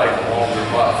I like a longer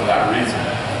butt for that reason.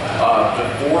 The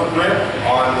foregrip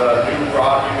on the new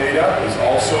rod we made up is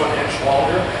also an inch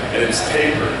longer, and it's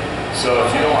tapered. So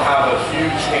if you don't have a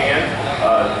huge hand,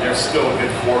 there's still a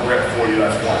good foregrip for you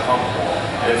that's more comfortable.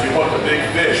 And if you hook a big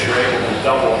fish, you're able to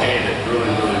double hand it really,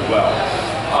 really well.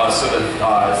 So that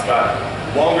it's got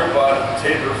longer butt,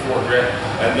 tapered foregrip,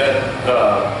 and then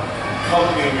the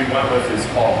company we went with is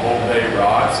called Bull Bay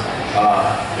Rods.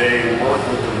 They work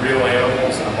with the real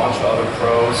animals and a bunch of other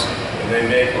pros, and they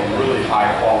make a really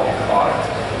high quality product.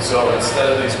 So instead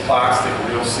of these plastic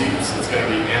reel seats, it's going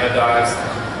to be anodized,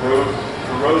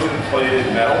 corrosion plated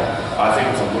metal. I think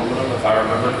it's aluminum if I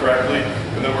remember correctly.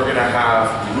 And then we're going to have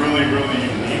really, really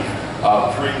unique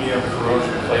premium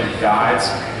corrosion plated guides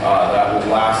that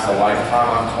will last a lifetime,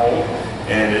 I'm told.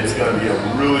 And it's going to be a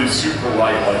really super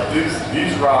light. Like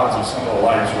these rods are some of the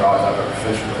lightest rods I've ever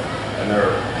fished with, and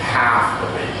they're half the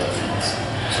weight of these.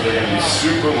 So they're going to be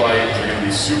super light. They're going to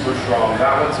be super strong.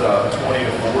 That one's a 20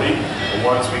 to 40. The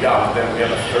ones we got with them, we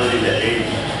have a 30 to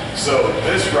 80. So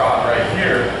this rod right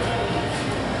here,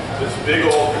 this big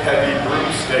old heavy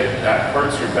broomstick that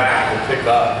hurts your back to pick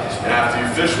up, and after you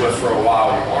fish with for a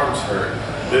while, your arms hurt.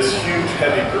 This huge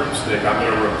heavy broomstick I'm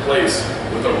going to replace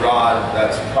with a rod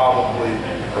that's probably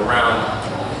around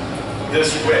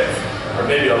this width, or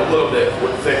maybe a little bit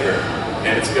thicker,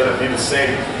 and it's going to be the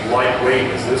same lightweight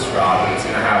as this rod, but it's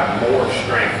going to have more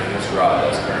strength than this rod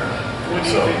does currently.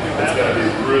 So it's going to be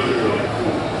really, really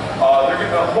cool. They're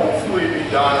going to hopefully be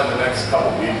done in the next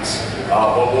couple weeks,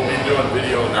 but we'll be doing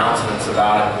video announcements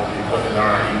about it. We'll be putting it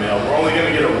on our email. We're only going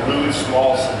to get a really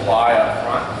small supply up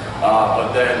front.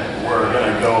 But then we're going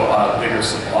to go bigger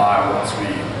supply once we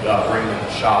bring them to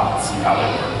the shop and see how they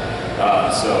work.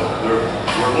 So we're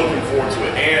looking forward to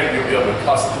it, and you'll be able to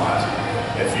customize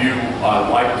it. If you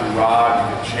like the rod,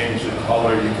 you can change the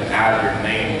color, you can add your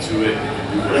name to it, you can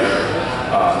do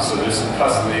whatever. So there's some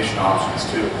customization options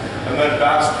too. And then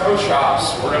Bass Pro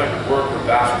Shops, we're going to work with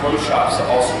Bass Pro Shops to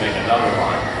also make another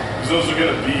line, because those are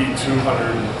going to be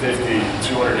 $250,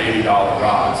 $280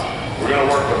 rods. We're going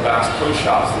to work with Bass Pro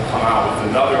Shops to come out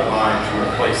with another line to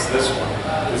replace this one.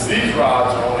 Because these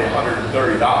rods are only $130.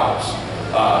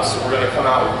 So we're going to come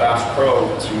out with Bass Pro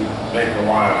to make a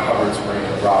line of Hubbard's Marina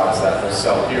rods that we'll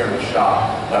sell here in the shop.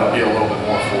 That'll be a little bit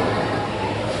more affordable.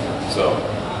 So,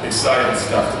 exciting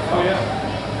stuff to come. Oh, yeah.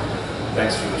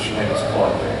 Thanks for the shameless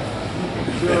plug there.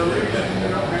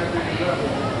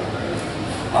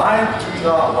 I do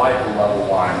not like a level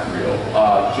line reel,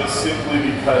 just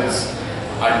simply because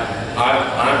I'm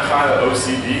kind of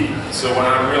OCD, so when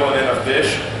I'm reeling in a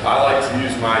fish, I like to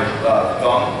use my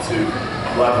thumb to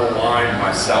level line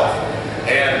myself.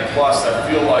 And plus, I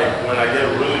feel like when I get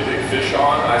a really big fish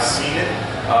on, I've seen it,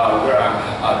 where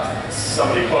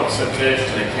somebody hooks a fish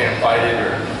and they can't bite it,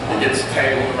 or it gets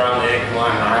tangled around the ankle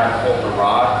line and I have to hold the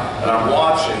rod, and I'm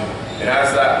watching, and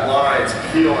as that line's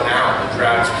peeling out, the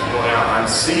drag's peeling out, I'm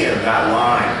seeing that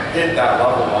line hit that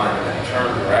level line and then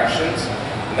turn directions.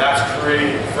 And that's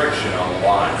creating friction on the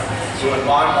line. So in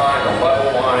my mind, a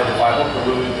level line, if I hook a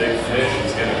really big fish,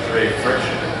 is going to create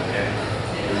friction and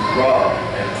rub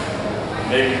and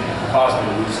maybe cause me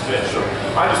to lose fish. So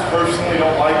I just personally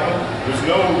don't like them. There's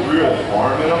no real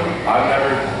harm in them. I've never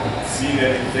seen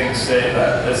anything say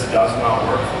that this does not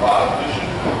work for bottom fishing.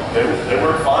 They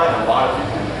work fine. A lot of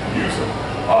people use them.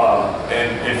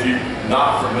 And if you're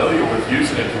not familiar with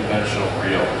using a conventional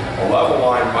reel, a level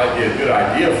line might be a good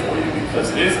idea for you, because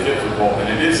it is difficult and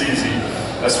it is easy,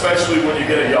 especially when you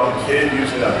get a young kid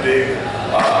using a big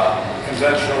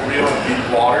conventional reel in deep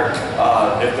water.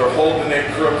 If they're holding it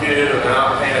crooked or they're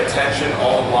not paying attention,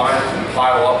 all the lines can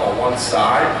pile up on one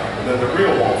side, and then the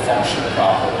reel won't function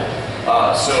properly.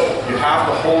 So you have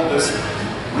to hold this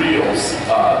reel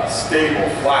stable,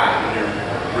 flat when you're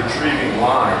retrieving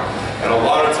line. And a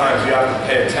lot of times you have to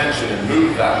pay attention and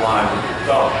move that line with your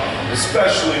thumb,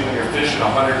 especially when you're fishing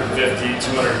 150,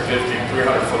 250,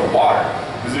 300 foot of water.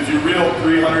 Because if you reel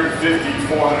 350,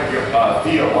 400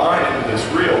 feet of line into this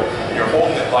reel, and you're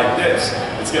holding it like this,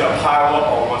 it's going to pile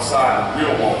up on one side and the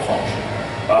reel won't function.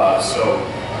 So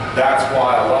that's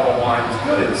why a level line is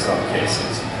good in some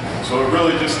cases. So it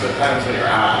really just depends on your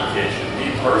application.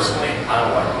 Me personally, I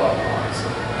don't like level lines,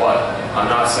 but I'm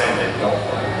not saying they don't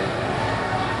work.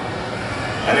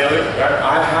 And the other, I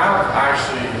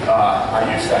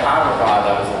used to have a rod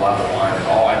that was a level line, and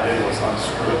all I did was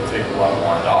unscrew it and take the level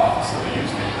line off instead of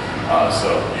using it.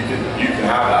 So you can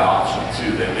have that option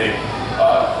too. They make,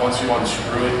 once you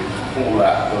unscrew it, you just pull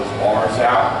those bars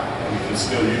out, and you can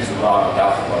still use the rod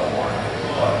without the level line.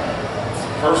 But it's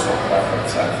a personal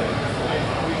preference, I think.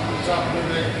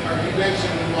 You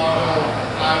mentioned the model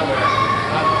eyewear.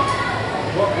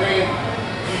 What brand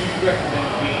do you recommend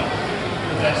being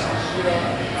the best? You know,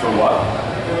 for what?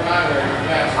 For eyewear, your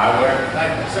best. Eyewear?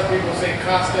 Like some people say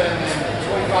Costa, and then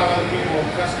 25 other people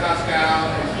cuss Costa out.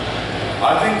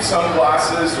 I think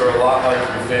sunglasses are a lot like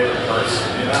your favorite purse,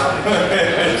 you know?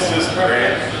 It's just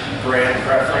brand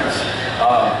preference.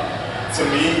 To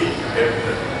me,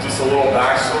 just a little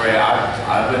backstory,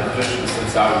 I've been fishing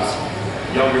since I was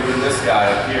younger than this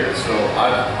guy up here. So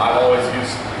I've always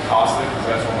used Costa because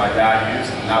that's what my dad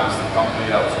used, and that was the company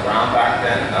that was around back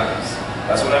then, and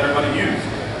that's what everybody used.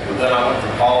 But then I went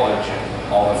to college, and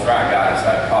all the frat guys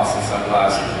had Costa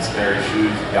sunglasses and Ferry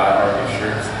shoes and Guy Harvey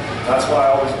shirts. That's what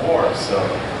I always wore. So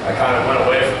I kind of went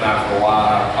away from that for a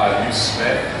while. I used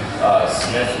Smith,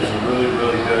 Smith is a really,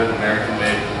 really good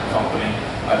American-made company.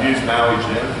 I've used Maui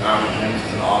Jim. Maui Jim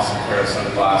is an awesome pair of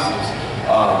sunglasses.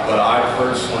 But I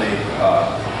personally,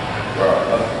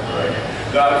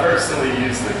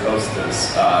 use the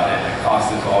Costas, and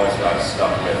Costas always got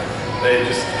stuck with. They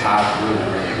just have really,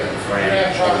 really good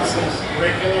frame choices.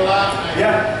 Regular life?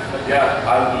 Yeah. I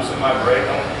loosen my brake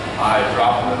on them. I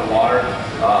drop them in the water.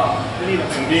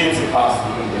 To me, it's a cost of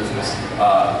doing business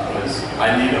because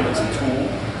I need them. It's a tool.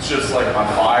 It's just like my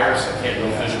pliers. I can't go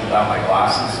fishing without my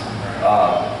glasses.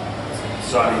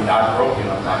 So I mean, I've broken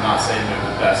them. I'm not saying they're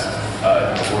the best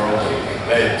in the world.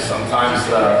 Sometimes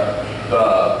the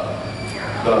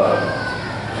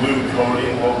blue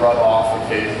coating will rub off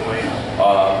occasionally.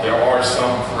 There are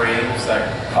some frames that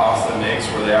Costa makes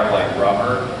where they have like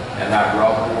rubber, and that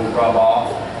rubber will rub off.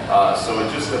 So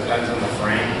it just depends on the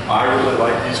frame. I really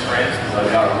like these frames because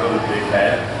I've got a really big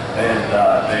head, and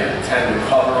they tend to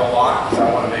cover a lot because I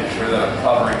want to make sure that I'm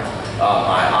covering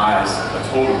my eyes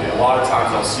totally. A lot of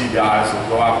times I'll see guys who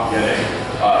go out and get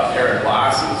a pair of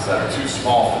glasses that are too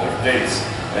small for their face,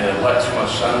 and it let too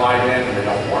much sunlight in and they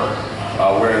don't work.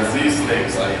 Whereas these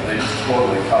things, they just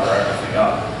totally cover everything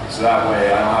up. So that way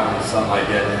I don't have any sunlight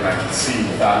getting in and I can see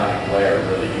without any glare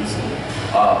really easily.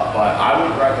 But I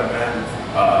would recommend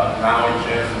Maui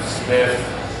Jim, Smith,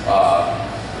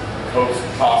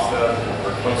 Costa,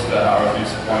 or Costa, however you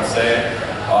want to say it.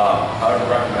 I would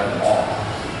recommend them all.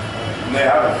 And they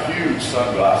have a huge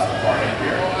sunglass department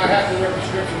here. Well, I have to wear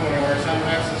prescription when I wear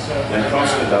sunglasses, so... Then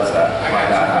Costa does that. I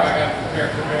got a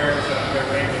pair of Americans that wear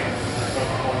Ray-Bans.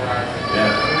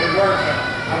 Yeah. When it worked,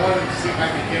 I wanted to see if I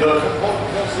could get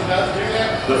Costa does do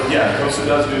that? Yeah, Costa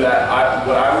does do that.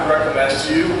 What I would recommend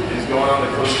to you is going on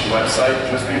the Costa website,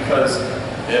 just because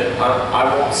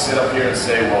I won't sit up here and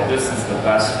say, well, this is the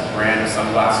best brand of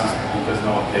sunglasses, because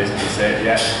no one pays me to say it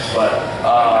yet. But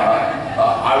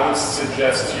I would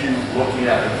suggest you looking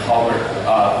at the color.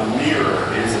 The mirror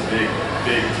is a big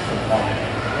component.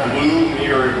 Blue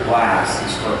mirrored glass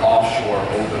is for offshore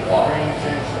open water.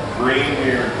 Green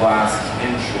mirrored glass is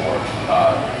inshore.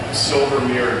 Silver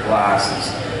mirrored glass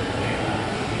is,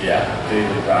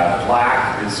 daily drive.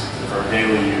 Black is for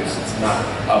daily use. It's not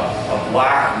a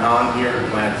black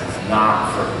non-mirrored lens is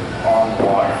not for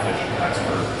on-water fishing. That's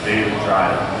for daily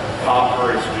driving. Copper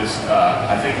is just,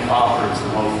 I think copper is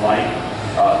low light.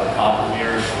 The copper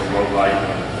mirror is for low light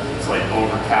when it's like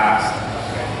overcast.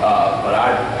 But I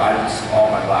just, all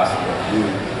my glasses are blue.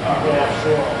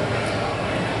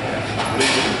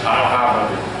 I don't have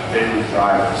like a daily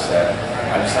driver set.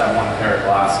 I just have one pair of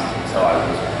glasses until I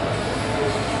lose one.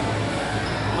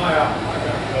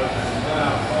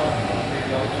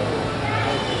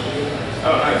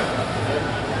 Oh, nice.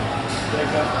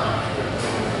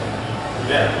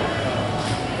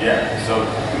 Yeah, so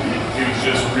he was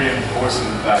just reinforcing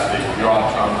the fact that your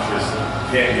optometrist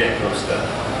can get Costa.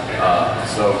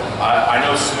 So I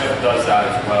know Smith does that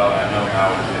as well, and I know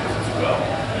Howard does as well.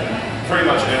 And pretty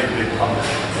much any big company is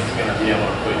going to be able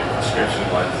to put your prescription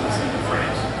lenses in the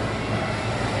frames.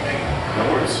 No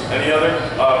worries. Any other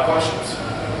questions?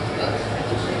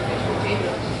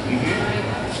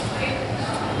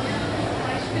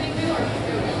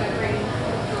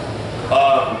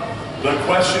 The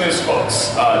question is hooks,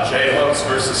 J-hooks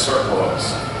versus circle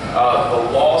hooks. The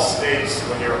law states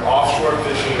when you're offshore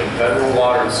fishing in federal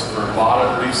waters for a lot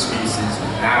of reef species,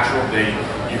 natural bait,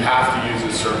 you have to use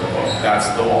a circle hook.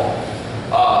 That's the law.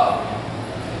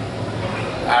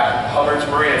 At Hubbard's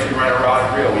Marina, if you rent a rod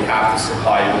and reel, we have to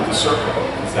supply you with the circle hook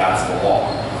because that's the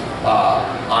law.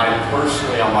 I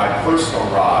personally, on my personal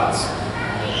rods,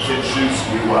 can choose to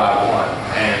do what I want,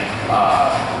 and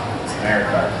it's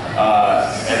America.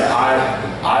 And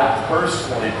I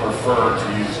personally prefer to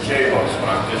use J-hooks when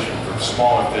I'm fishing for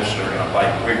smaller fish that are going to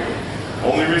bite quickly.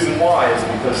 Only reason why is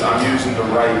because I'm using the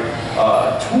right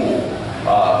tool.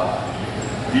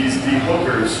 These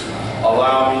dehookers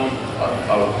allow me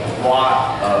a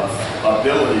lot of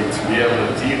ability to be able to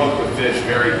dehook the fish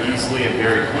very easily and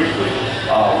very quickly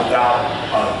without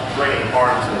bringing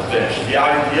harm to the fish. The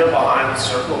idea behind the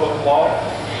circle hook law,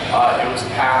 it was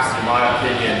passed, in my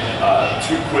opinion,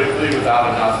 too quickly without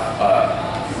enough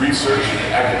research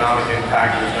and economic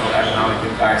impact. There's no economic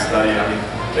impact study. I mean,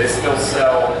 they still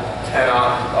sell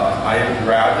 10-aught, I even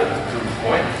grabbed it to prove the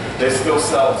point, they still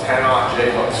sell 10-aught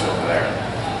J-hooks over there.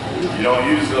 You don't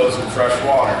use those in fresh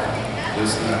water.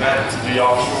 This is meant to be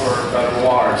offshore federal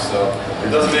water, so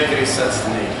it doesn't make any sense to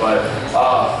me. But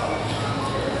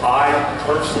I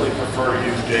personally prefer to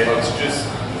use J-hooks just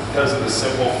because of the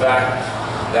simple fact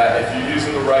that if you're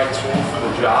using the right tool for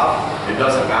the job, it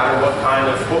doesn't matter what kind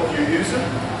of hook you're using.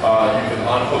 You can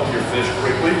unhook your fish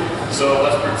quickly. So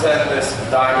let's pretend this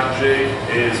diamond jig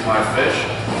is my fish.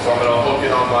 So I'm going to hook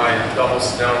it on my double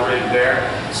snell rig there.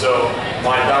 So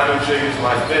my diamond jig is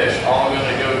my fish. All I'm going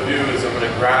to go do is I'm going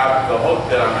to grab the hook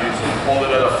that I'm using, hold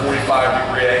it at a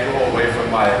 45-degree angle away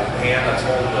from my hand that's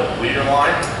holding the leader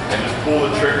line, and just pull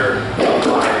the trigger of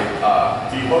my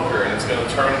de-hooker, and it's going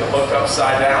to turn the hook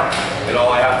upside down, and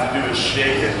all I have to do is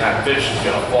shake it, and that fish is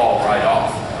going to fall right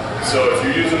off. So if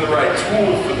you're using the right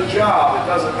tool for the job, it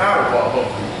doesn't matter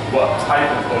what type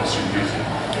of hooks you're using.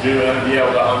 You're going to be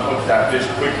able to unhook that fish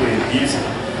quickly and easily.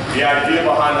 The idea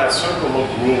behind that circle hook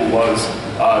rule was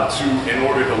in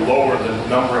order to lower the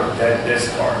number of dead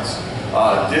discards.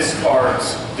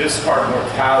 Discard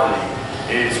mortality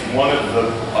is one of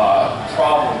the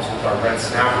problems with our red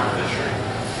snapper fishery.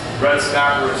 Red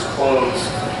snapper is closed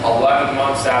 11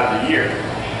 months out of the year,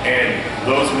 and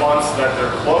those months that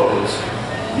they're closed,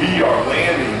 we are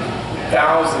landing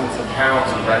thousands of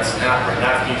pounds of red snapper, and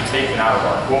that's being taken out of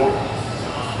our quota.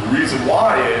 The reason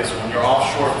why is when you're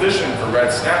offshore fishing for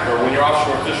red snapper, or when you're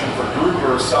offshore fishing for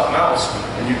grouper or something else,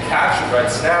 and you catch a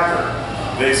red snapper,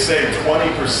 they say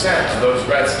 20% of those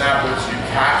red snappers you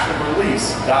catch and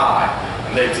release die,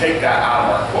 and they take that out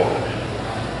of our quota.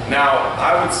 Now,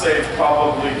 I would say it's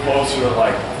probably closer to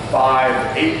like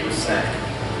 5–8%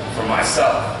 for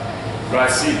myself. But I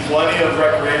see plenty of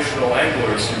recreational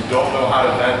anglers who don't know how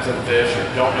to vent a fish, or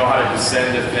don't know how to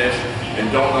descend a fish, and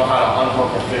don't know how to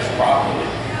unhook a fish properly.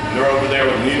 And they're over there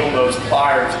with needle-nose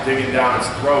pliers digging down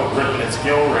its throat, ripping its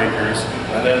gill rakers,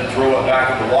 and then throw it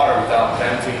back in the water without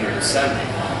venting or descending.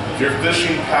 If you're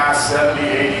fishing past 70,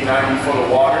 80, 90 foot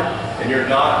of water, and you're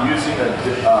not using a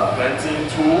venting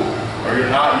tool, or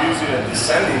you're not using a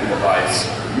descending device,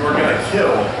 you are going to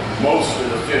kill most of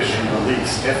the fish you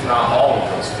release, if not all of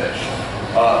those fish.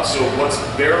 So what's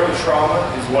barotrauma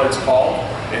is what it's called.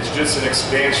 It's just an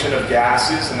expansion of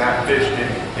gases, and that fish,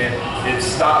 it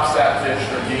stops that fish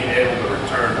from being able to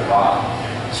return to bottom.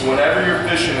 So whenever you're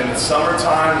fishing in the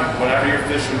summertime, whenever you're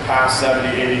fishing past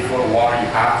 70, 80 foot of water, you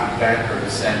have to vent or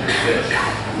descend your fish.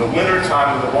 In the winter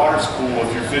time when the water's cool,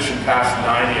 if you're fishing past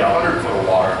 90, 100 foot of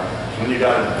water, when you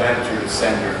got to vent or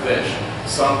descend your fish.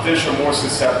 Some fish are more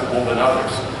susceptible than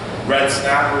others. Red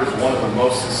snapper is one of the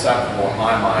most susceptible in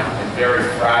my mind, and very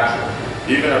fragile.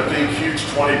 Even a big, huge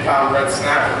 20-pound red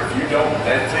snapper, if you don't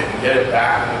vent it and get it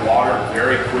back in the water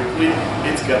very quickly,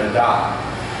 it's going to die.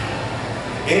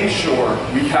 Inshore,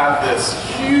 we have this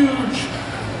huge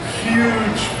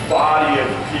body of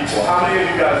people. How many of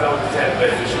you guys know what the Tampa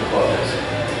Bay Fishing Club is?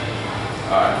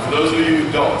 All right, for those of you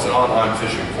who don't, it's an online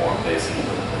fishing forum, basically.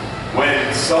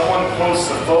 When someone posts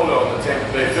a photo of the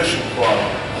Tampa Bay Fishing Club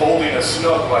holding a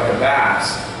snook like a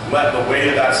bass, let the weight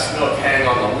of that snook hang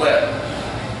on the lip,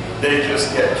 they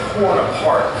just get torn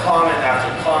apart, comment after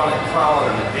comment, calling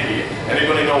them an idiot.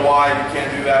 Anybody know why you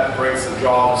can't do that? It breaks the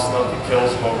jaw of the snook, it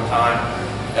kills them over time.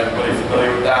 Everybody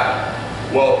familiar with that?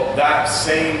 Well, that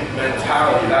same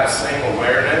mentality, that same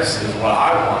awareness is what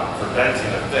I want for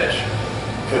venting a fish.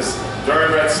 Because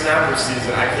during red snapper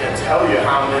season, I can't tell you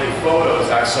how many photos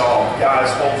I saw of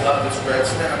guys holding up this red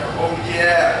snapper. Oh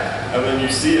yeah! And then you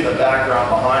see in the background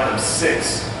behind them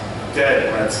 6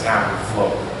 dead red snapper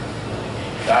floating.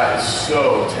 That is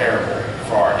so terrible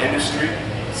for our industry.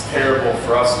 It's terrible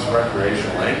for us as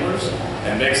recreational anglers,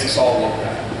 and makes us all look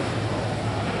bad.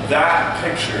 That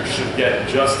picture should get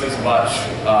just as much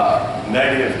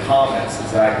negative comments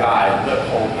as that guy lip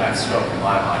holding that snook in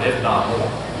my mind, if not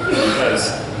more.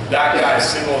 Because that guy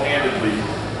single-handedly,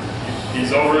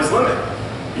 he's over his limit.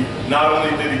 Not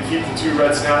only did he keep the 2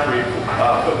 red snapper he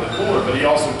put in the cooler, but he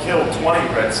also killed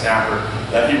 20 red snapper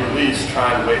that he released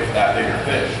trying to wait for that bigger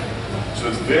fish. So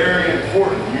it's very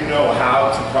important you know how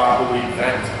to properly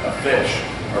vent a fish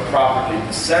or properly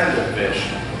descend a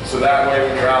fish, so that way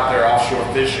when you're out there offshore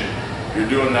fishing, you're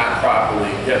doing that properly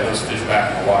and getting those fish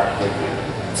back in the water quickly.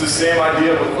 It's the same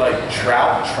idea with like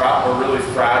trout. Trout are really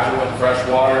fragile in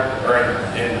freshwater or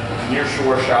in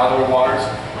near-shore shallow waters.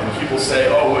 And people say,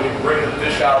 oh, when you bring the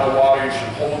fish out of the water, you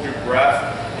should hold your breath,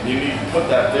 and you need to put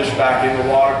that fish back in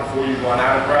the water before you run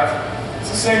out of breath. It's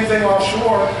the same thing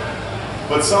offshore,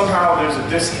 but somehow there's a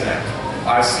disconnect.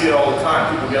 I see it all the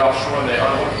time. People get offshore and they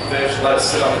unhook the fish, let it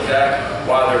sit on the deck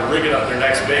while they're rigging up their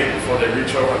next bait before they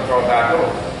reach over and throw it back over.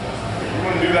 You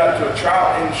wouldn't do that to a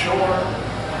trout inshore.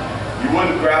 You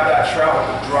wouldn't grab that trout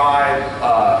with a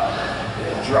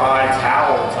dry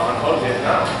towel to unhook it,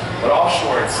 no. But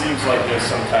offshore, it seems like there's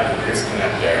some type of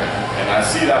disconnect there. And I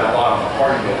see that a lot on the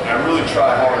party boat. And I really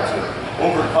try hard to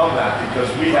overcome that, because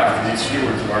we have to be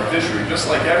stewards of our fishery, just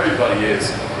like everybody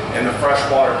is in the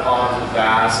freshwater ponds with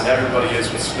bass, and everybody is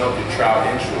with snook and trout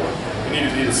inshore. We need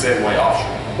to be the same way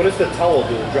offshore. What does the towel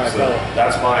do, the dry So towel?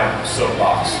 that's my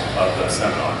soapbox of the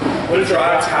seminar. What The is the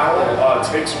dry dry towel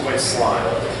takes away slime.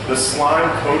 The slime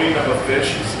coating of a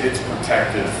fish is its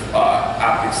protective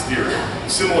exterior,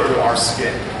 similar to our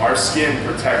skin. Our skin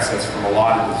protects us from a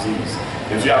lot of disease.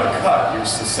 If you have a cut, you're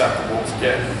susceptible to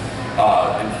get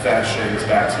infections,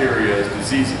 bacteria,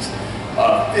 diseases.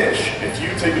 Fish, if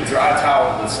you take a dry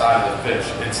towel to the side of the fish,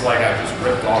 it's like I just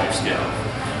ripped all your skin off.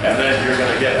 And then you're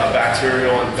going to get a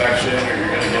bacterial infection, or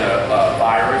you're going to get a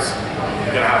virus.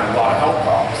 You're going to have a lot of health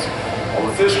problems. Well,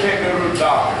 the fish can't go to a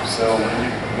doctor, so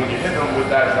when you hit them with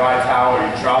that dry towel, or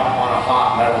you drop them on a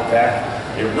hot metal deck,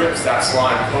 it rips that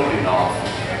slime coating off,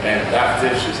 and that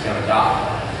fish is going to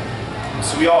die.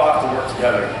 So we all have to work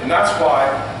together, and that's why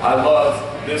I love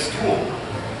this tool,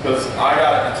 because I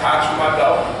got it attached to my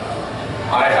belt.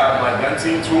 I have my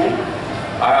venting tool,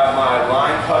 I have my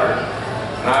line cutter,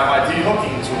 and I have my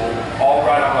de-hooking tool all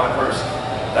right on my person.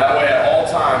 That way at all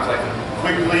times I can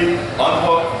quickly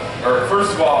unhook, or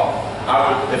first of all,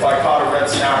 if I caught a red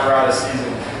snapper out of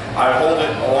season, I hold it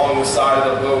along the side of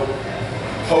the boat,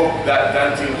 poke that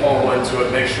venting hole into it,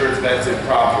 make sure it's vented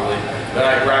properly. Then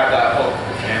I grab that hook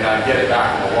and I get it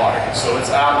back in the water. So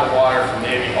it's out of the water for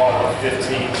maybe all of 15,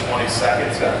 20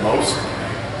 seconds at most.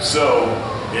 So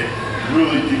it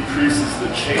really decreases the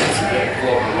chance of it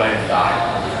floating away and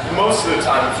dying. And most of the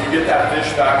time, if you get that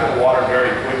fish back in the water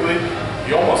very quickly,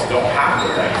 you almost don't have to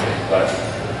vent it, but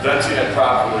venting it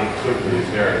properly and quickly is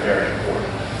very, very important.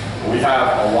 We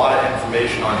have a lot of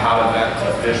information on how to vent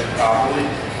a fish properly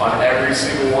on every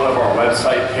single one of our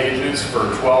website pages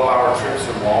for 12-hour trips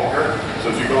or longer.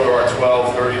 So if you go to our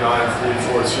 12, 39,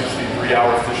 44,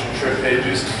 63-hour fishing trip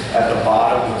pages, at the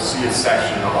bottom you'll see a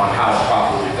section on how to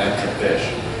properly vent a fish.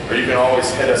 Or you can always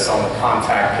hit us on the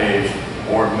contact page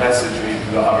or message me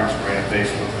through the Hubbard's Marina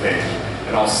Facebook page,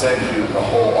 and I'll send you the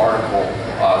whole article,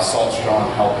 Salt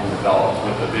Strong Helping Develop,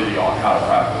 with the video on how to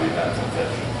properly vent a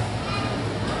fish.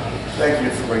 Thank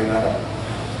you for bringing that up.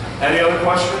 Any other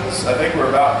questions? I think we're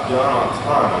about done on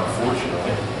time,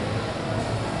 unfortunately.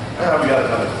 We got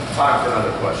time for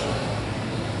another question.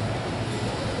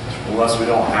 Unless we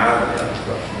don't have any other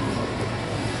questions.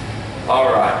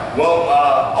 All right. Well,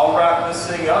 I'll wrap this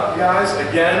thing up, guys.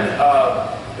 Again,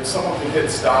 if someone can hit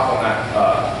stop on that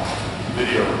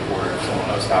video recorder, if someone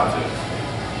knows how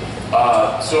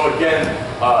to. So again,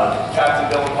 Captain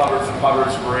Dylan Hubbard from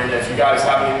Hubbard's Marina. If you guys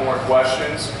have any more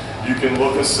questions, you can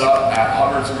look us up at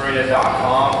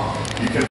hubbardsmarina.com. You can